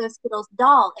Psycho Skittles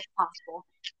doll if possible.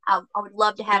 I would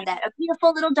love to have that. A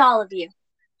beautiful little doll of you.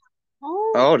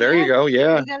 Oh, there you go.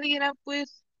 Yeah. You gotta get up with.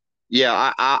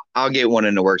 Yeah, I'll get one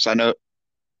in the works. I know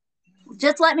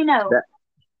Just let me know.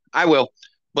 I will.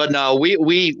 But no, we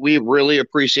really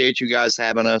appreciate you guys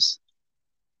having us.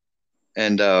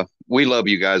 And we love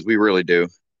you guys. We really do.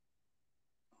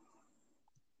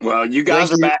 Well, you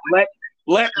guys are back.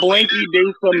 Let Blinky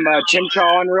do some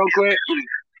chim-chawing real quick.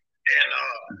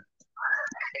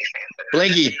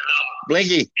 Blinky,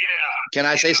 Yeah. can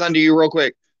I say something to you real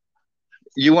quick?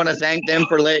 You want to thank them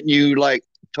for letting you like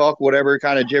talk whatever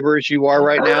kind of gibberish you are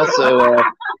right now, so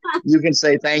you can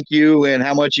say thank you and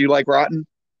how much you like Rotten,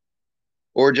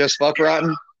 or just fuck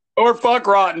Rotten. Or fuck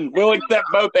Rotten. We'll accept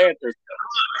both answers.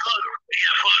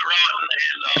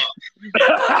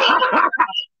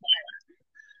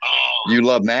 You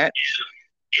love Matt?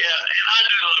 Yeah, and I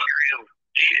do love Grim.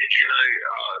 You know,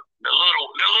 the little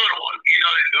one. You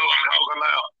know who I'm talking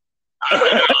about.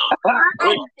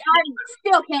 I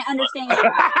still can't understand you.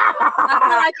 I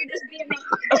feel like you're just being mean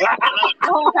the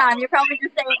whole time. You're probably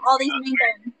just saying all these mean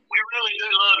things. We really do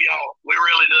love y'all. We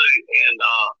really do, and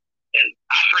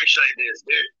I appreciate this.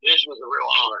 This was a real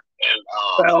honor, and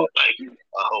thank you.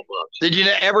 I hope. Did you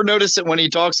ever notice that when he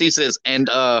talks, he says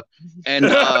No,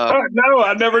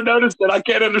 I never noticed it. I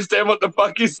can't understand what the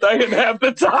fuck he's saying half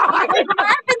the time. You're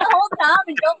laughing the whole time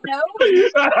and don't know. What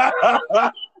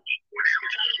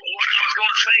I was going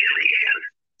to say at the end,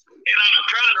 and I'm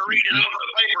trying to read it off the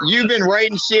paper. you've been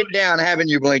writing shit down, haven't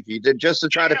you, Blinky, just to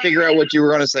try to figure out what you were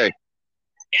going to say? And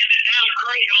the damn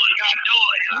crayon got dull.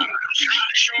 I was trying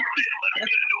to shorten it, but I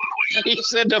couldn't do it quick. He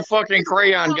said the fucking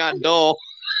crayon got dull.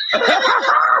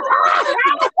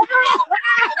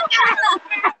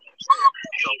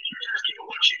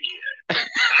 What you get?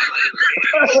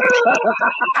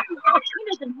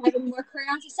 He doesn't have any more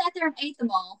crayons. He sat there and ate them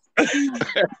all.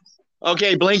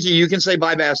 Okay, Blinky, you can say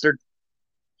bye, bastard.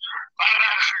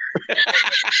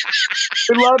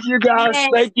 We love you guys. Yes.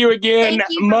 Thank you again. Thank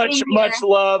you for Much, being much here.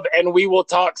 love. And we will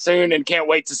talk soon and can't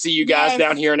wait to see you guys Yes.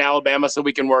 down here in Alabama so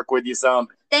we can work with you some.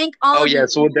 Thank all Oh, of you.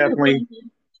 yes, we'll definitely.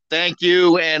 Thank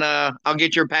you, and I'll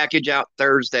get your package out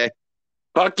Thursday.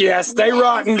 Fuck yeah. Stay Yes.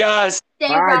 rotten, guys. Stay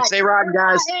All right, right. stay rotten,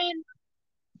 guys.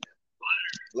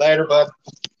 Later, bud.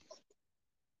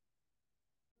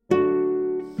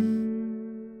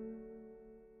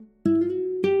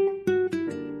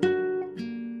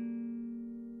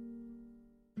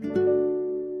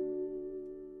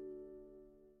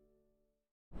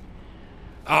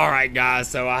 All right, guys.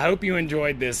 So I hope you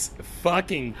enjoyed this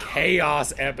fucking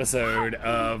chaos episode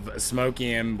of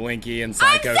Smokey and Blinky and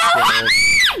Psycho Skittles.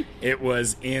 It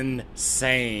was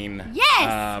insane.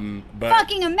 Yes. But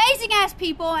Fucking amazing ass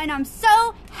people, and I'm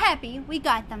so happy we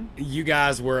got them. you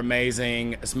guys were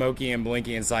amazing. Smokey and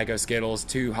Blinky and Psycho Skittles,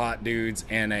 two hot dudes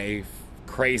and a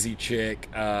crazy chick.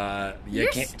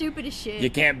 You're stupid as shit. You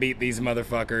can't beat these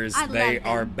motherfuckers. I They love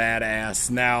them. are badass.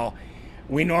 Now,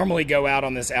 we normally go out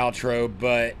on this outro,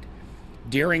 but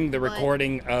during the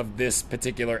recording of this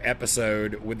particular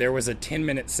episode, there was a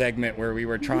 10-minute segment where we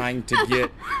were trying to get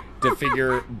to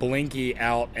figure Blinky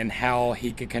out and how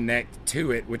he could connect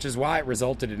to it, which is why it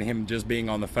resulted in him just being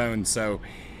on the phone. So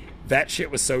that shit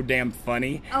was so damn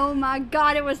funny. Oh my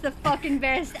god, it was the fucking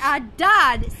best. I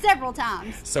died several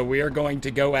times. So we are going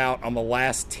to go out on the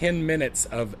last 10 minutes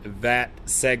of that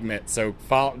segment. So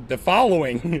the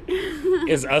following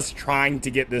is us trying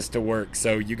to get this to work.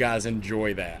 So you guys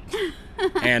enjoy that.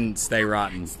 And stay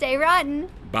rotten. Stay rotten.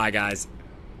 Bye, guys.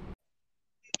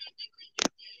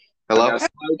 Hello?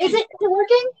 Is it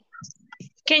working?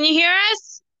 Can you hear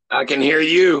us? I can hear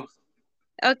you.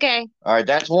 Okay. All right,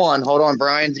 that's one. Hold on,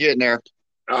 Brian's getting there.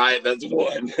 All right, that's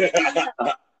one.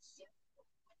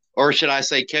 Or should I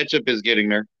say ketchup is getting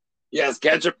there? Yes,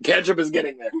 ketchup is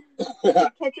getting there.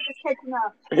 Ketchup is catching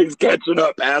up. He's catching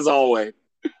up as always.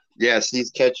 Yes, he's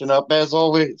catching up as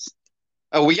always.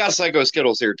 Oh, we got Psycho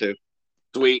Skittles here, too.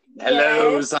 Sweet.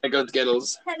 Hello, Yes. Psycho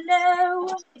Skittles. Hello.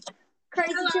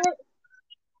 Crazy chick.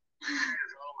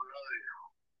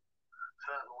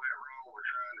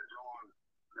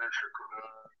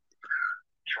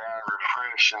 Try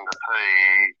refreshing the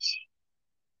page.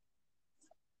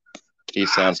 He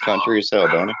sounds country as hell,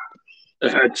 don't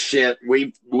he? Shit,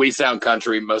 we sound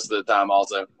country most of the time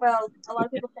also. Well, a lot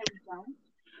of people say we don't.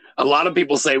 A lot of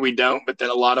people say we don't, but then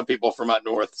a lot of people from up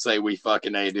north say we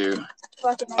fucking do.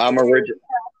 Fucking I'm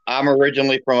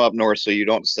originally from up north, so you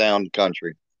don't sound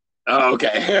country. Oh,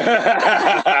 okay.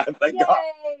 Thank God.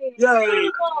 Yay!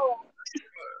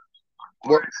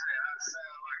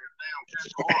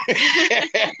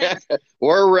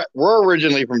 We're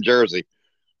originally from Jersey.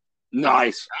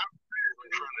 Nice.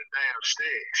 From the damn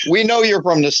sticks. We know you're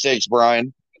from the sticks,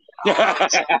 Brian.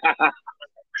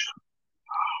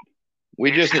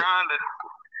 We just Trying to,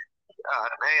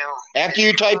 damn. after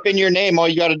you type in your name, all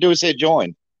you got to do is hit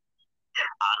join. I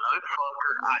know,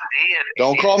 fucker. I did.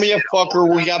 Don't call me a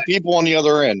fucker. We got people on the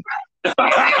other end. And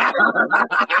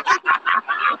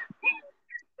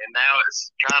now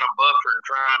it's kind of buffering,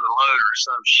 trying to load or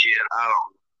some shit. I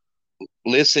don't.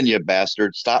 Listen, you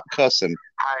bastard. Stop cussing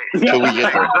Hey, until we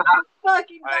get there.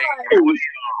 Fucking hey, God.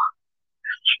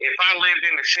 if I lived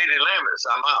in the city limits,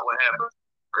 I might would have.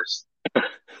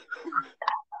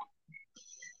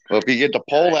 Well, if you get the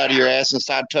pole out of your ass and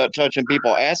stop touching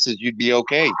people's asses, you'd be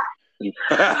okay. If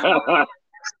I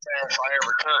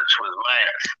ever touch with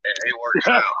Matt, and he works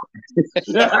out.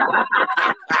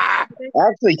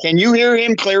 Actually, can you hear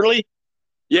him clearly?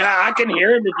 Yeah, I can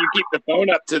hear him if you keep the phone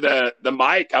up to the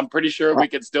mic. I'm pretty sure we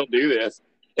can still do this.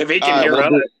 If he can hear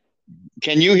us.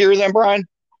 Can you hear them, Brian?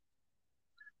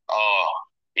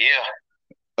 Yeah.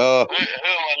 Who am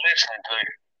I listening to?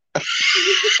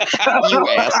 You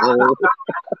asshole.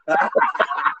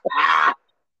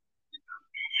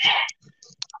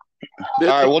 All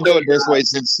right, we'll do it this way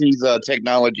since he's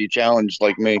technology challenged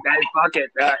like me. Hey, fuck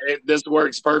it. This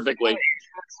works perfectly.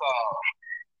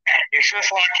 It's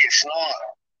just like it's not.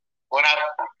 When I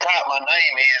typed my name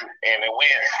in and it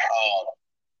went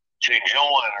to join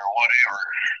or whatever,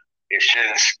 it's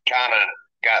just kind of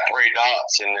got 3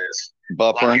 dots and it's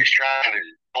Buffering. like it's trying to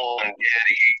join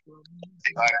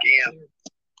if I can.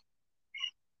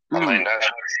 I mean, that's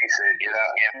what she said. Get out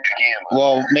and get back in.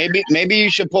 Well, maybe you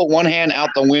should put one hand out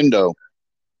the window.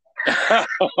 Beside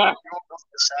the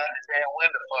damn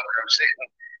window, fucker. I'm sitting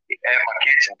at my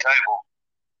kitchen table.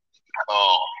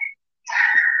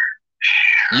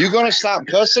 You gonna stop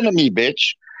cussing at me,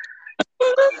 bitch?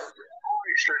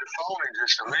 Through the phone in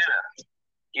just a minute.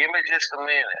 Give me just a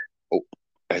minute. Oh,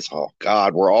 that's all.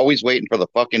 God, we're always waiting for the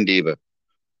fucking diva.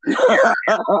 Can't do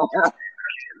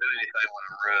anything when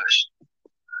I'm rushed.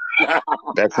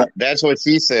 That's what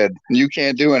she said. You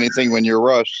can't do anything when you're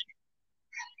rushed.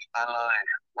 I know it.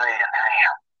 Man,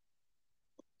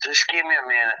 damn. Just give me a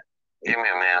minute. Give me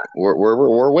a minute.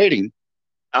 We're waiting.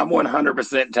 I'm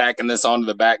 100% tacking this onto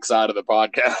the backside of the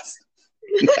podcast.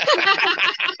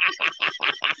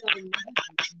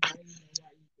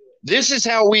 This is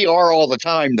how we are all the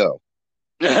time, though.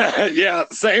 Yeah,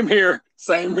 same here.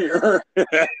 Same here. With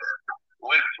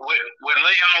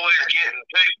Lee always getting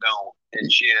picked on and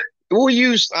shit. Well,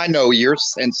 I know you're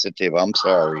sensitive. I'm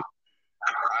sorry. I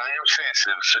am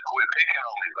sensitive, so quit picking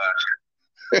on me, bastard.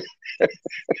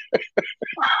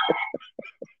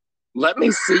 Let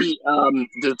me see.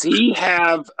 Does he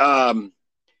have?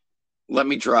 Let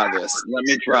me try this.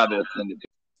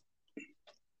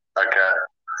 Okay.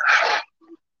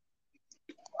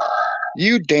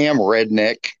 You damn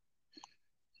redneck.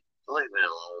 Leave me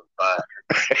alone, bye.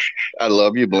 I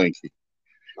love you, Blinky.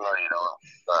 No, you don't.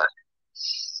 Bye.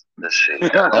 Let's see.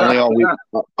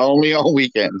 Only on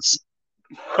weekends.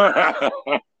 Text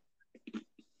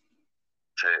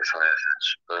message.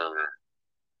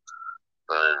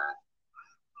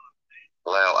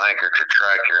 Allow Anchor to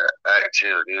track your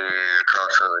activity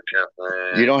across other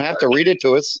companies. You don't have to read it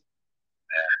to us.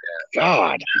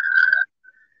 God.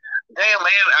 Damn,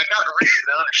 man, I got to read it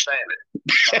to understand it.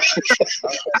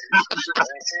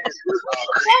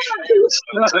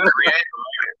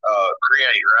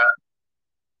 Create,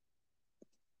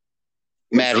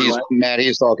 right? Matt,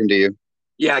 he's talking to you.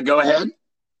 Yeah, go ahead.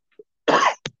 So,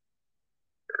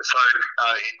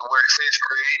 where it says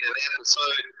create an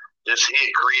episode, just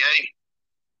hit create.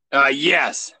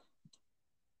 Yes.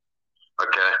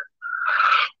 Okay.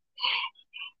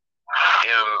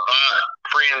 Invite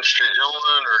friends to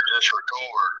join or just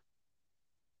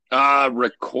record?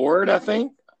 Record, I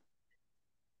think.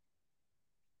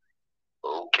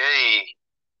 Okay.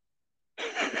 You're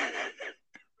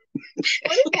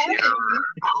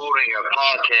holding a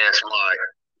podcast mic.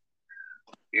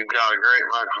 You've got a great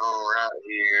microphone right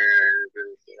here.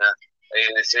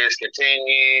 And it says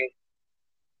continue.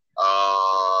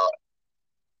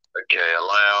 Okay,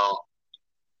 allow.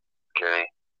 Okay.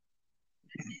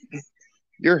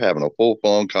 You're having a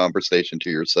full-blown conversation to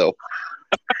yourself.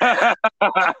 Okay, I'm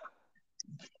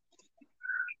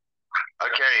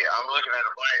looking at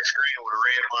a blank screen with a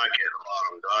red mic at the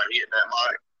bottom. Do I hit that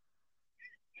mic?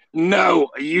 No,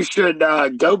 you should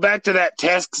go back to that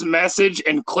text message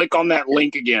and click on that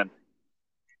link again.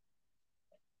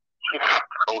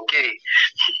 Okay.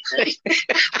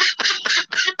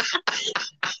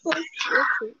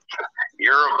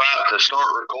 You're about to start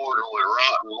recording with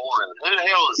Rotten Morning. Who the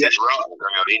hell is this Rotten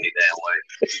crowd any damn way?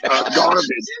 Garbage.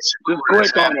 Just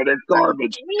click on it. It's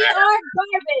garbage. We are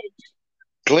garbage.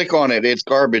 Click on it. It's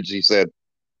garbage, he said.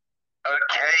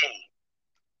 Okay.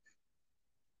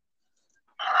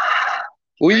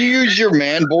 Will you use your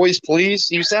man voice, please?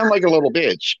 You sound like a little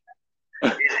bitch.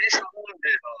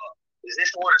 Is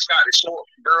this the one that's got the short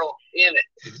girl in it?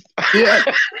 Yeah.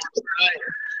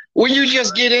 Will you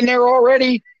just get in there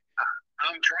already?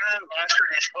 I'm trying, Buster.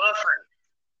 It's buffering.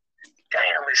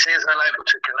 Damn, it says unable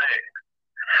to connect.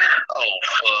 Oh,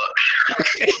 fuck.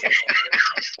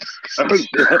 Oh,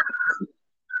 shit.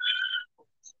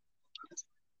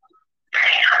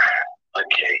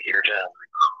 Okay, you're done.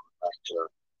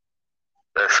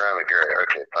 That sounded great.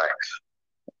 Okay, thanks.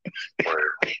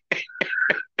 Word.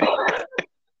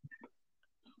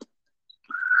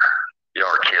 Y'all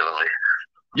are killing me.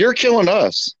 You're killing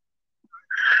us.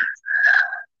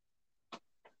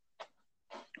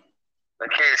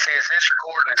 Okay, it says this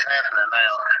recording is happening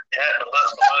now. Tap the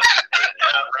button and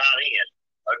jump right in.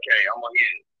 Okay, I'm gonna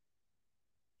hit it.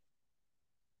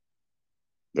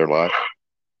 They're live.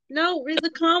 No, read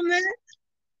the comment.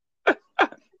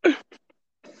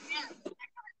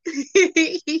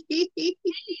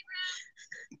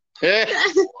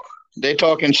 They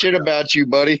talking shit about you,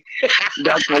 buddy.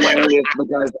 That's hilarious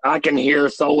because I can hear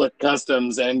Solus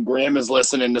Customs and Graham is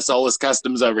listening to Solus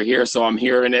Customs over here, so I'm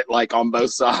hearing it like on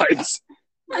both sides.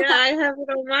 Yeah, I have it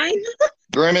on mine.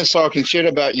 Grim is talking shit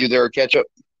about you there, Ketchup.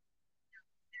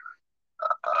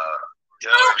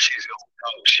 Tell her she's gonna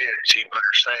talk shit. She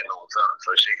better stand on something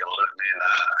so she can look me in the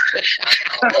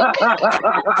eye.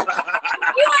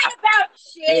 You ain't about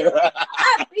shit.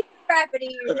 I'll beat the crap out of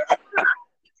you.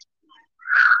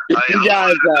 You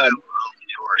guys,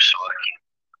 You're sucky.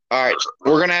 All right,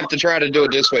 we're gonna have to try to do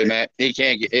it this way, Matt. He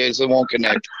can't get it won't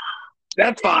connect.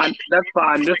 that's fine. That's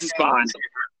fine. This is fine.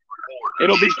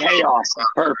 It'll be chaos.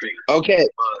 Perfect. Okay.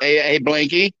 Hey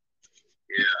Blanky.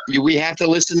 Yeah. We have to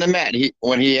listen to Matt.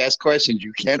 When he asks questions,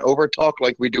 you can't overtalk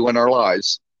like we do in our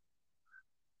lives.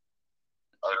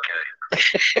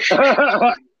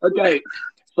 Okay. Okay.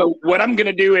 So what I'm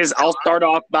gonna do is I'll start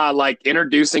off by like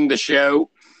introducing the show.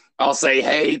 I'll say,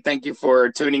 hey, thank you for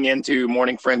tuning into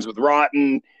Morning Friends with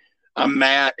Rotten. I'm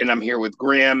Matt, and I'm here with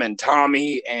Grim and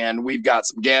Tommy, and we've got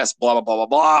some guests, blah, blah, blah, blah,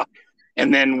 blah.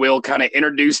 And then we'll kind of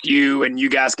introduce you, and you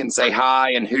guys can say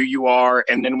hi and who you are,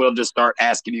 and then we'll just start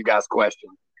asking you guys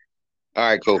questions. All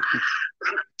right, cool.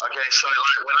 Okay, so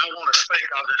like when I want to speak,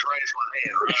 I'll just raise my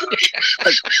hand,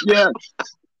 right? Yeah.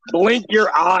 Blink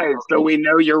your eyes so we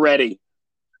know you're ready.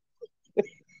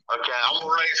 Okay, I'm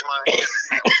gonna raise my hand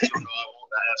and let you know I want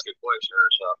to ask a question or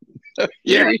something.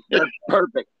 Yeah, that's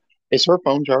perfect. Is her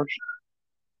phone charged?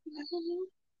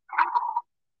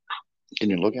 Can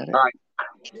you look at it? All right.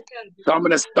 So I'm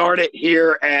going to start it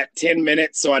here at 10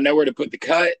 minutes so I know where to put the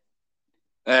cut.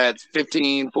 That's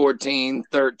 15, 14,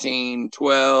 13,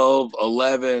 12,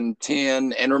 11,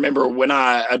 10. And remember, when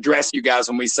I address you guys,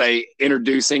 when we say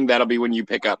introducing, that'll be when you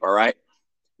pick up, all right?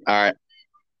 All right.